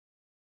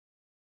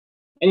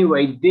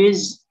 Anyway,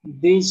 these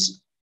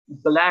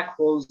black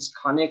holes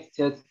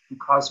connected to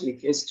cosmic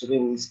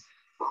strings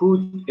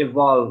could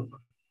evolve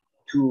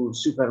to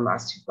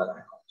supermassive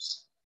black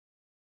holes.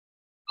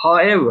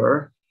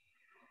 However,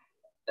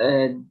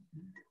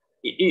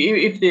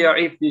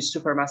 if these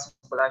supermassive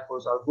black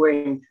holes are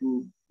going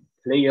to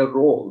play a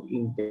role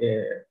in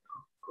the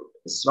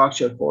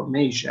structure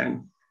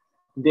formation,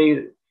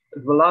 their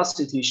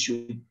velocity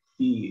should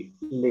be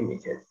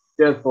limited.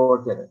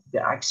 Therefore, the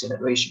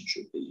acceleration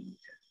should be limited.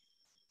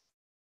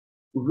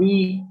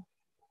 We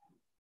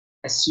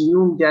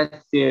assume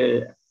that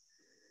the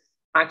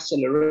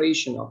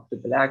acceleration of the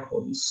black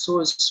hole is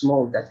so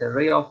small that a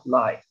ray of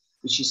light,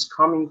 which is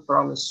coming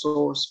from a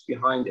source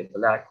behind the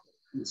black hole,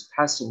 is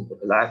passing the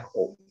black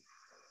hole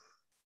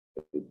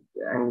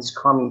and is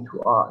coming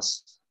to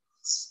us,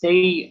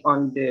 stay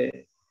on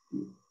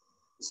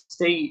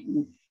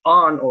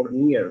or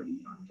nearly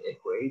on the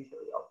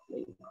equatorial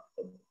plane of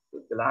the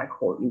black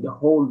hole in the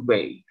whole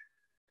way.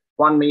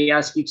 One may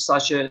ask if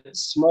such a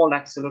small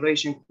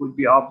acceleration could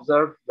be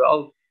observed.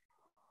 Well,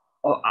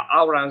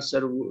 our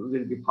answer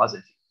will be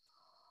positive.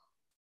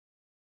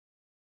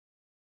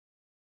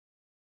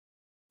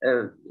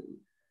 If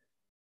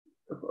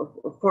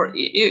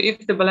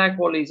the black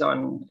hole is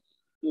in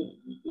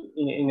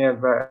a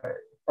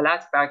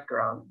flat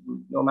background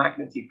with no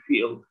magnetic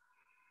field,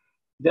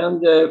 then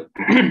the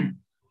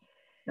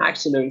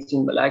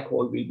accelerating black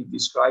hole will be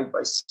described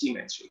by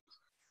symmetry.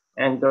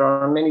 And there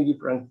are many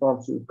different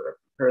forms to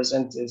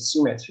present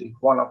symmetry.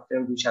 One of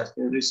them, which has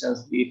been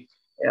recently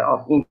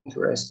of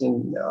interest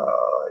in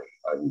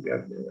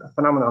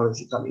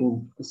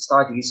phenomenological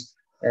studies,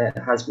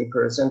 has been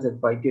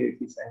presented by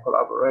Griffith and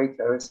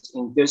collaborators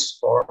in this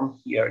form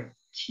here.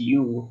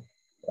 Q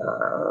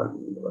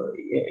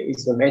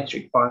is the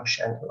metric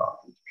function along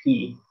with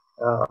P,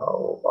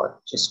 but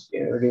just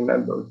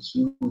remember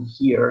Q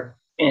here.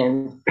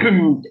 And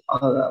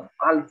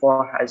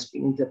alpha has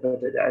been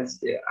interpreted as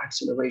the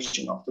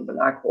acceleration of the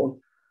black hole.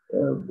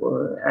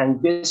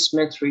 And this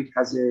metric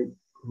has a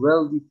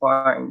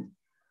well-defined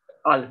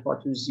alpha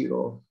to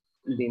 0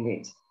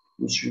 limit,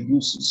 which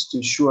reduces to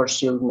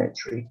Schwarzschild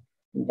metric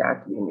in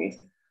that limit.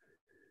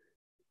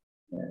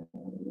 And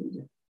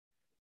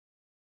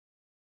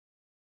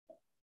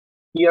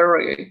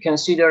here,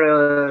 consider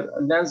a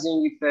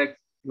lensing effect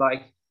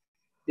like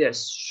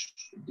this,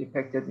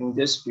 depicted in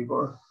this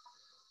figure.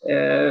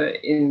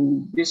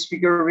 In this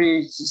figure,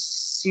 we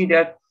see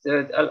that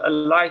a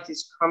light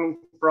is coming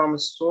from a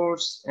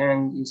source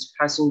and is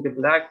passing the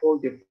black hole,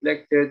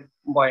 deflected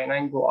by an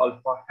angle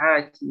alpha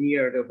hat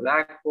near the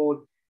black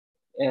hole,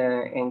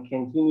 and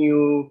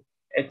continue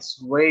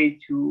its way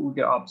to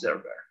the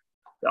observer.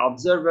 The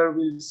observer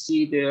will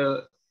see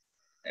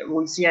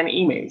an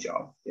image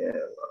of the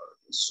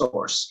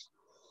source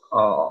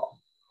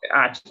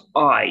at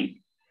I,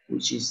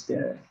 which is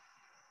the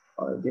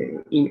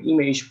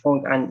image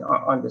point, and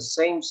on the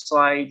same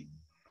side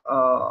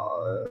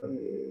of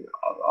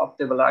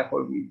the black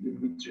hole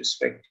with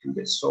respect to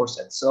the source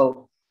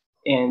itself.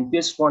 And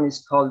this one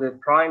is called the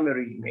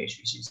primary image,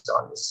 which is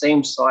on the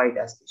same side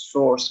as the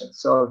source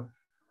itself.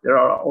 There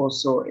are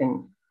also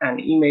an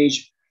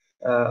image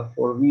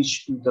for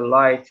which the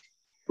light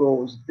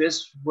goes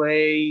this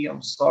way.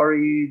 I'm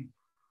sorry.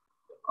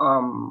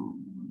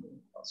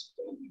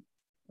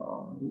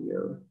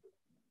 Here.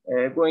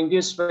 Going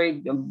this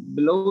way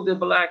below the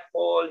black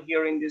hole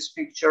here in this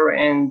picture,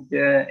 and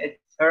it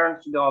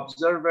turns to the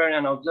observer,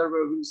 and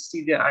observer will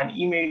see an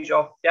image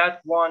of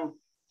that one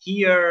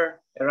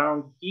here,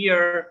 around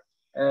here.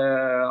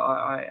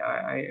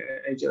 I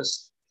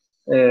just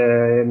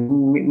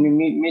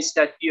missed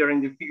that here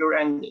in the figure,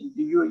 and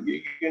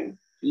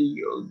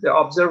the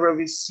observer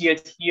will see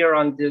it here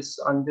on this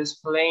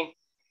plane,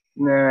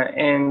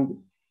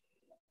 and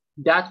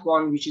that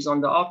one, which is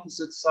on the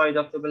opposite side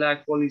of the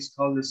black hole, is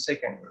called the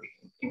secondary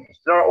image.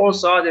 There are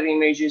also other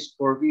images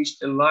for which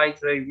the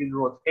light ray will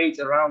rotate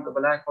around the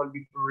black hole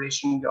before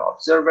reaching the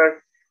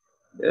observer.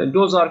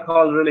 Those are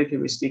called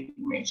relativistic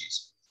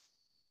images.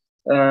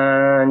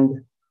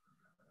 And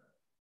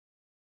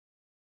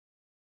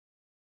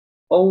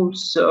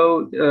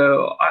also,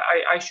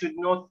 I should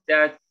note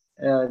that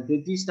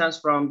the distance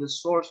from the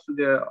source to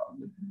the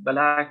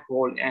black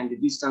hole and the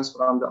distance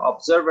from the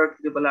observer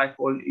to the black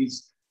hole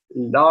is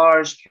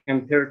large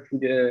compared to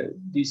the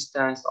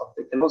distance of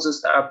the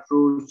closest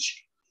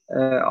approach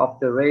of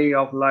the ray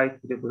of light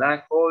to the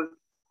black hole,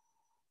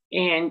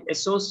 and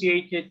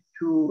associated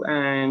to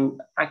an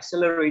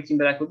accelerating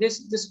black hole.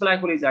 This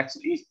black hole is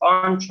actually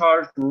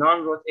uncharged,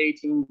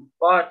 non-rotating,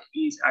 but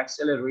is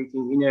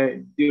accelerating in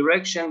a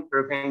direction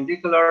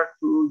perpendicular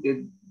to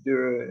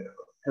the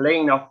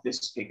plane of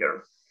this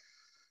figure.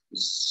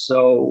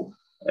 So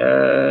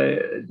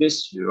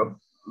this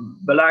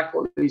black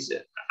hole is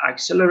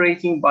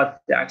accelerating,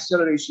 but the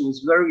acceleration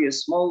is very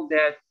small,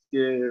 that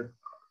the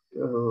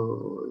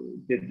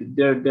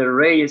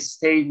ray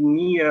stayed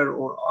near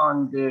or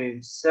on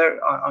the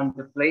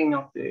plane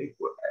of the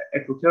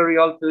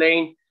equatorial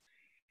plane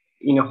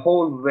in a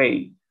whole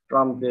way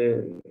from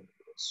the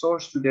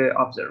source to the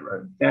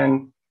observer.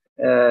 Then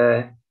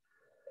I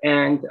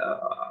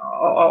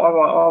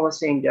was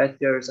saying that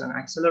there's an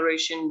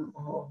acceleration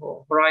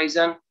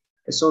horizon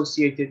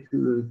associated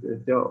to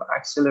the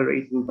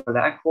accelerating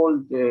black hole.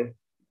 The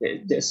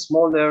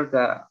smaller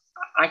the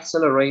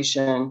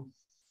acceleration,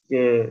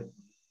 the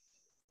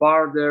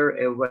farther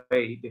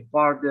away, the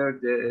farther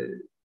the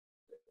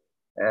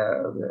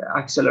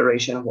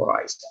acceleration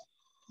horizon.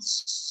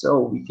 So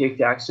we take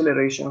the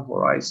acceleration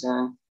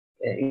horizon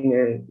in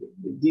a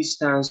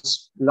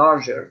distance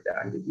larger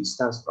than the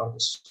distance from the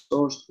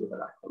source to the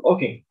black hole.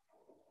 Okay.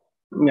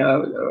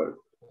 Now,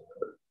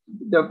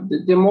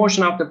 the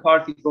motion of the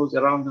particles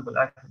around the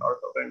black hole are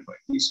governed by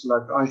this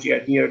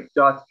Lagrangian here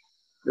dot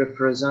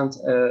represent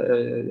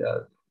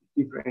a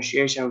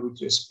differentiation with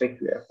respect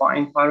to a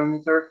fine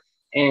parameter,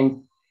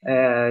 and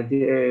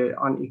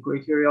on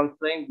equatorial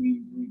plane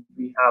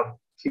we have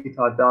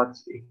theta dot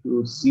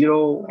equals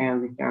 0,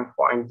 and we can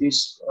find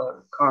this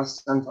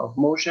constant of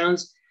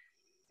motions.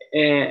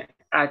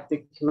 At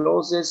the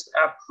closest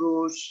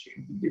approach,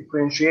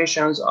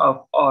 differentiations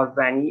of R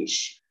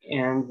vanish,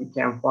 and we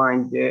can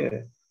find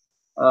the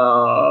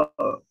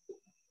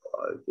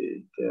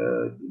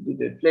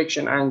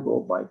deflection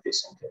angle by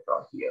this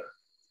integral here.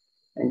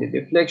 And the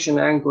deflection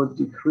angle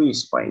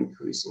decreased by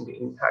increasing the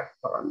impact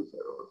parameter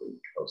or the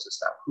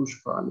closest approach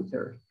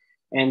parameter.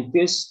 And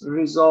this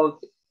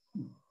result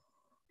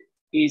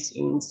is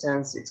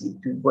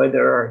insensitive to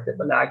whether the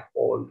black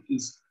hole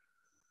is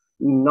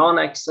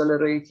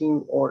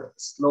non-accelerating or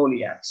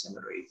slowly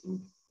accelerating.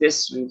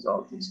 This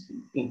result is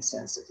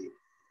insensitive.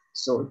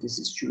 So this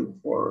is true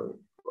for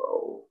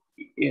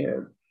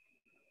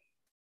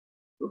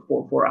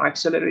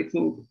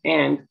accelerating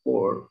and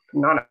for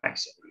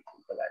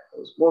non-accelerating black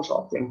holes. Both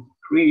of them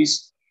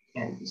decrease,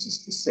 and this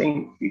is the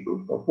same figure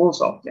for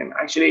both of them.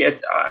 Actually,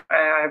 I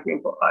have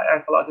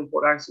plotted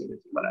for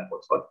accelerating black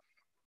holes, but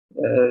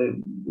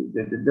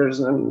there's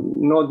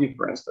no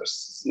difference.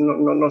 There's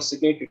no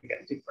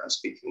significant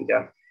difference between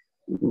them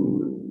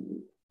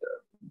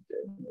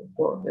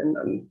for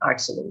the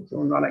accelerating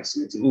or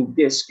non-accelerating. In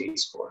this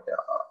case, for the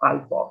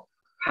alpha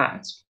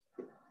hat.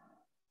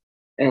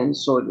 And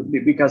so,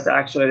 because the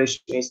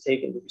acceleration is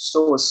taken to be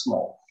so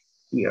small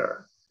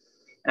here,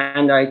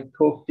 and I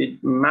took the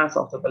mass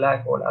of the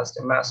black hole as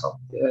the mass of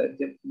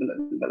the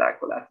black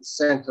hole at the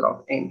center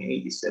of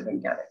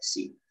M87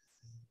 galaxy.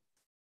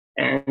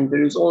 And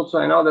there is also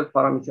another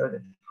parameter,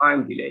 the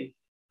time delay,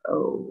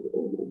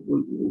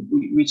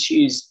 which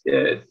is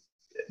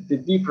the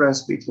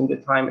difference between the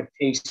time it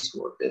takes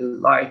for the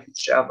light to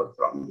travel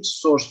from the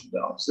source to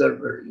the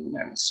observer in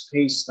a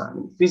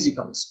space-time,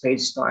 physical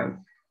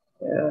space-time,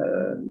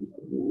 in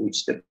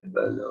which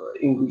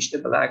the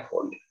black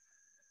hole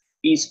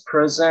is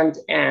present,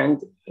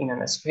 and in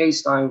a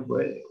space-time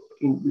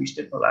in which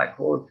the black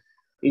hole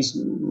is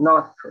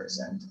not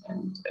present,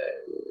 and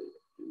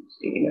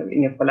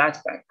in a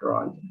flat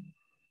background.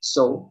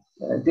 So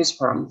this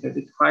parameter,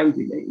 the time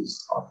delay,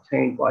 is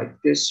obtained by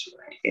this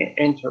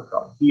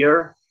integral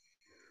here.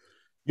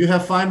 You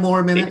have 5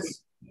 more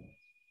minutes.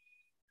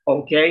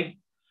 Okay.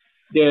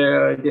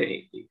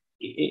 The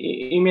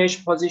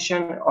image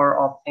position are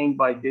obtained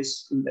by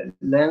this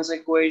lens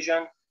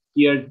equation.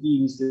 Here,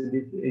 D is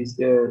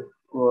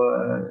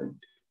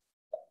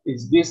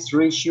this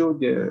ratio,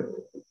 the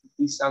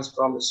distance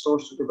from the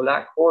source to the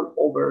black hole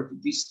over the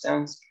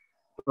distance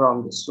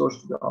from the source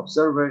to the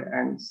observer.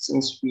 And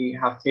since we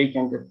have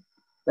taken the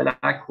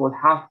black hole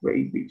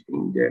halfway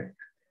between the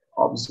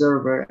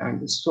observer and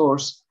the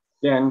source,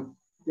 then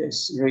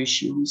this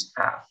ratio is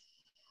half.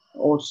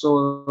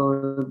 Also,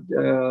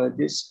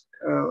 this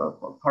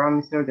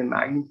parameter, the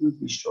magnitude,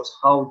 which shows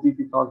how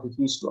difficult it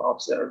is to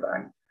observe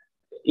an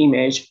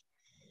image.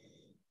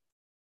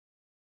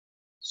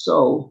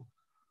 So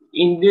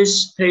in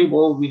this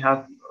table, we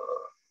have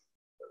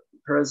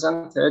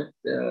presented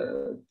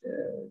the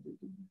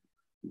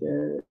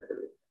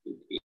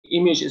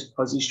image's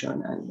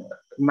position and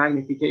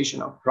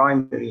magnification of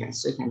primary and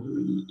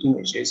secondary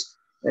images.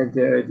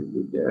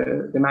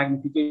 The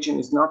magnification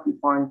is not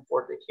defined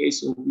for the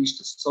case in which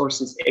the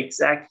source is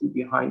exactly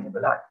behind the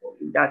black hole.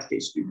 In that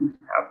case, we would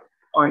have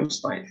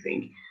Einstein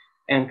thing.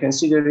 And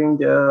considering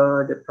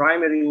the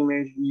primary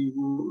image,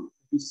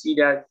 we see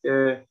that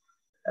the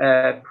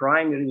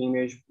primary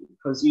image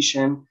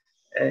position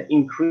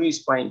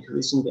increased by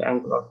increasing the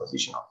angular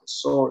position of the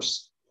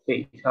source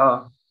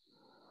theta.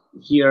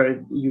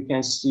 Here you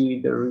can see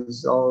the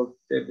result,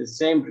 the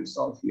same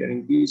result here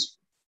in these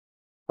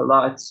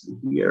plots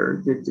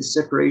here, the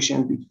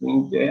separation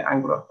between the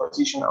angular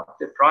position of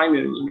the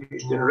primary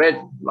image, the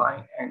red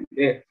line, and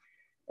the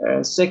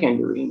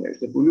secondary image,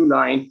 the blue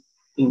line,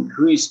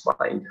 increased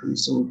by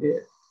increasing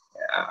the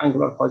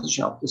angular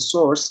position of the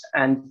source.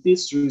 And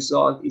this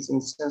result is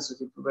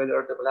insensitive to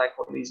whether the black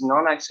hole is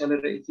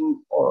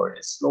non-accelerating or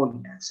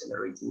slowly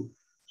accelerating.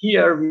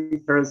 Here we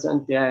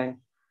present the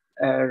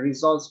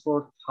results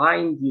for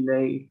time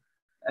delay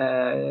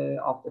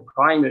of the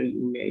primary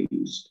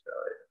image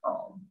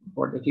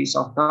for the case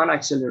of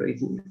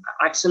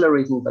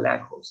accelerating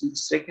black holes in the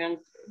second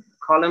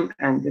column,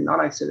 and the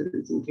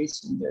non-accelerating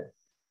case in the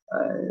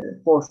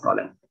fourth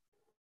column.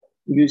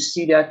 You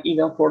see that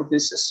even for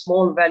this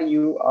small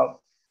value of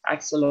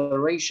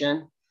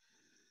acceleration,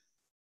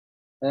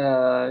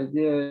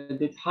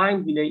 the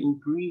time delay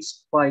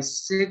increased by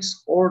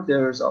 6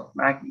 orders of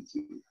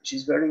magnitude, which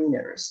is very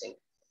interesting.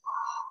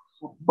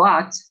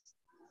 But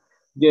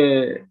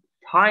the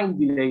time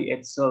delay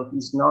itself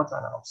is not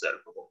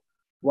unobservable.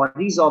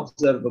 What is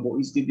observable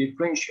is the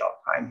differential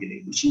time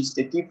delay, which is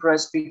the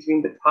difference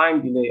between the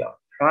time delay of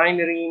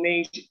primary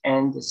image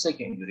and the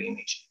secondary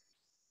image.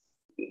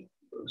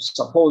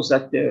 Suppose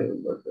that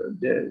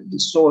the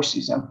source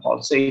is a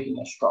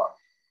pulsating star.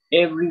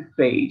 Every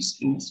phase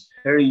in this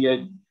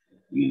period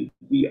will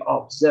be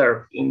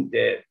observed in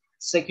the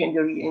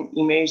secondary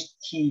image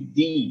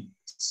TD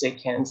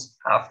seconds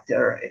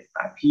after it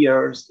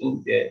appears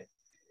in the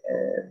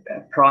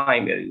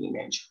primary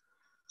image.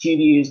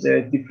 TD is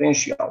the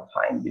differential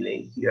time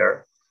delay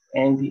here.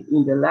 And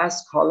in the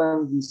last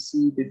column, we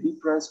see the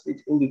difference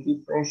between the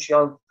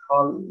differential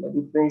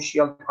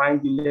time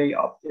delay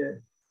of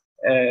the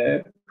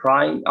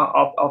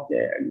of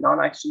the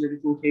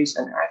non-accelerating case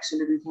and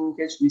accelerating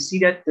case. We see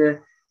that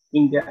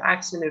in the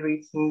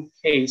accelerating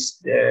case,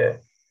 the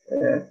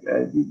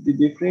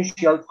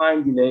differential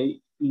time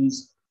delay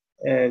is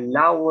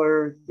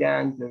lower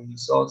than the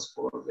results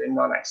for the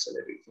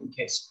non-accelerating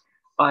case.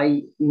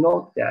 I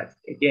note that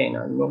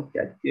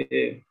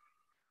the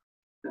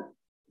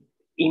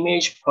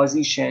image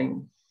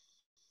position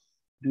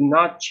do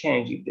not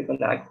change if the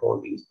black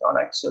hole is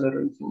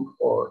non-accelerating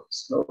or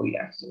slowly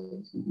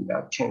accelerating, do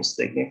not change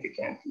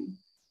significantly.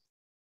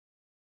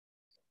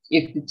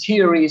 If the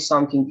theory is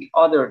something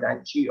other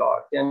than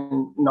GR,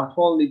 then not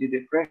only the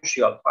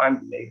differential time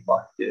delay,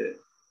 but the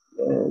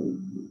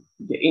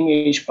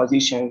image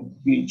position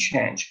will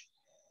change.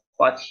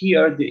 But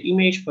here, the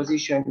image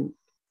position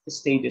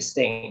stay the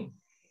same.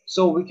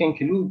 So we can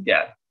conclude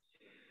that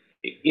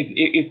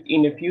if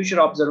in a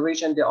future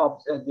observation,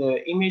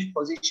 the image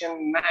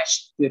position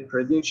matched the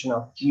prediction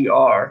of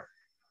GR,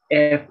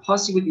 a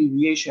possible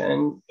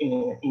deviation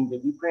in the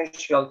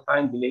differential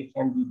time delay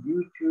can be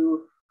due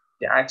to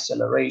the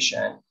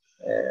acceleration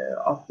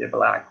of the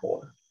black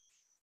hole.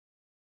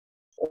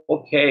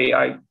 Okay,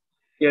 I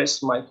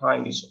guess my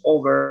time is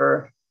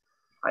over.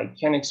 I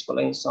can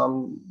explain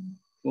some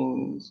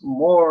things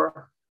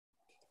more,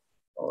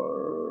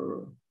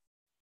 or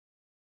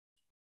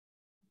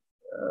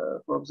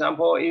for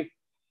example, if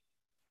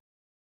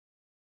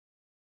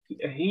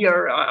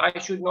here I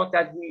should note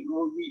that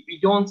we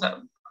don't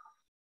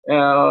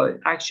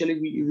actually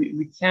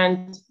we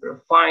can't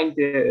find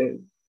the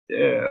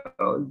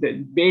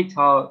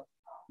beta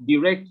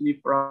directly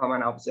from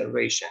an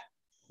observation.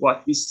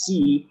 What we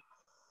see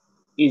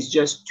is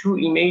just two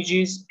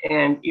images,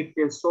 and if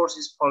the source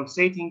is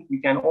pulsating, we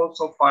can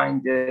also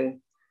find the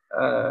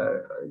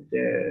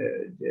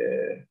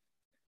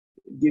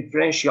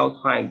differential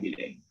time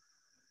delay.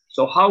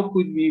 So how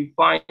could we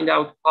find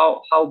out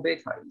how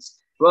beta is?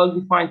 Well,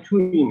 we find two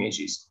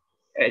images.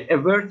 A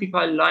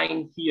vertical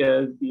line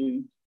here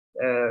will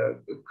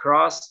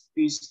cross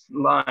these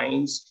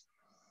lines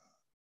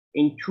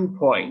in 2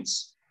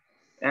 points,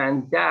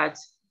 and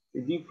that's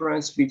the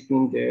difference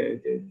between the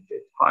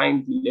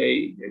time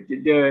delay,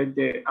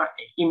 the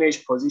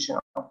image position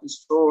of the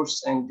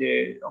source and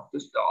the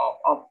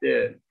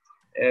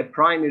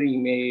primary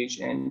image,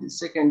 and the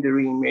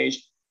secondary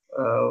image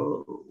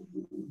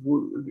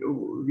will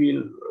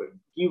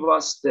give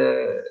us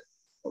the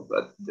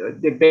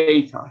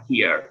beta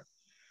here.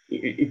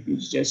 If we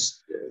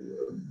just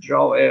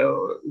draw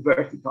a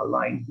vertical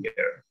line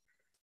here,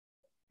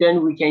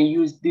 then we can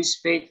use this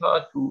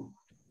beta to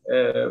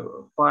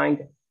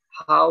find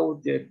how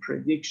the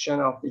prediction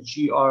of the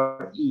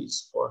GR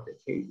is for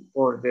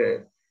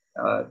the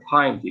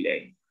time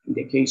delay in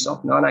the case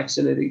of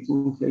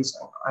non-accelerating case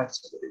and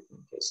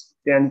accelerating case.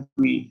 Then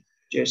we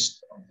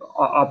just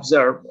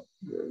observe,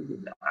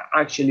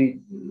 actually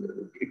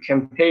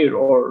compare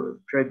our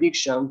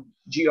prediction,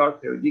 GR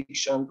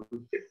prediction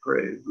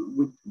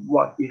with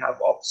what we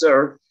have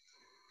observed.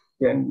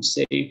 Then we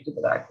say if the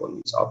black hole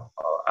is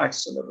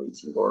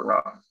accelerating or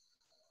not.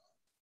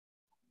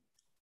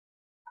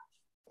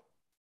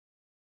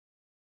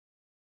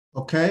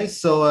 Okay,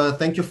 so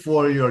thank you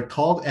for your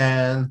talk,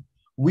 and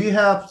we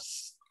have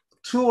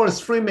 2 or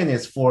 3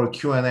 minutes for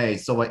Q&A.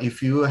 So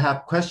if you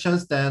have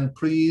questions, then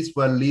please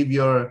leave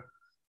your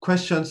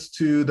questions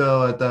to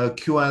the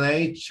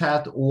Q&A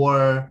chat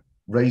or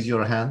raise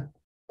your hand.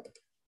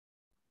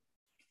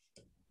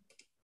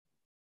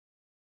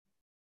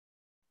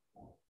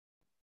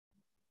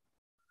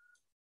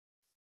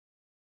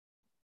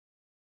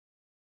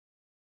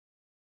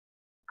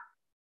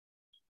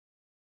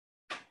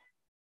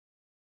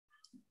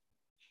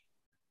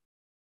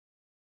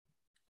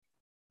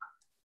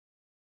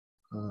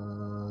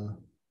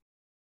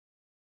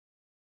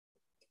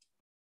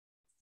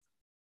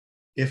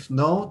 If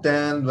no,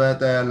 then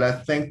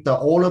let's thank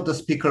all of the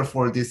speakers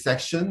for this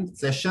session,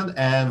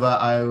 and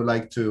I would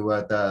like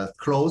to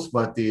close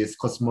this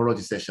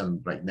cosmology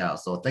session right now.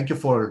 So thank you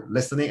for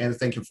listening, and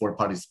thank you for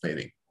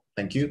participating.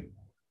 Thank you.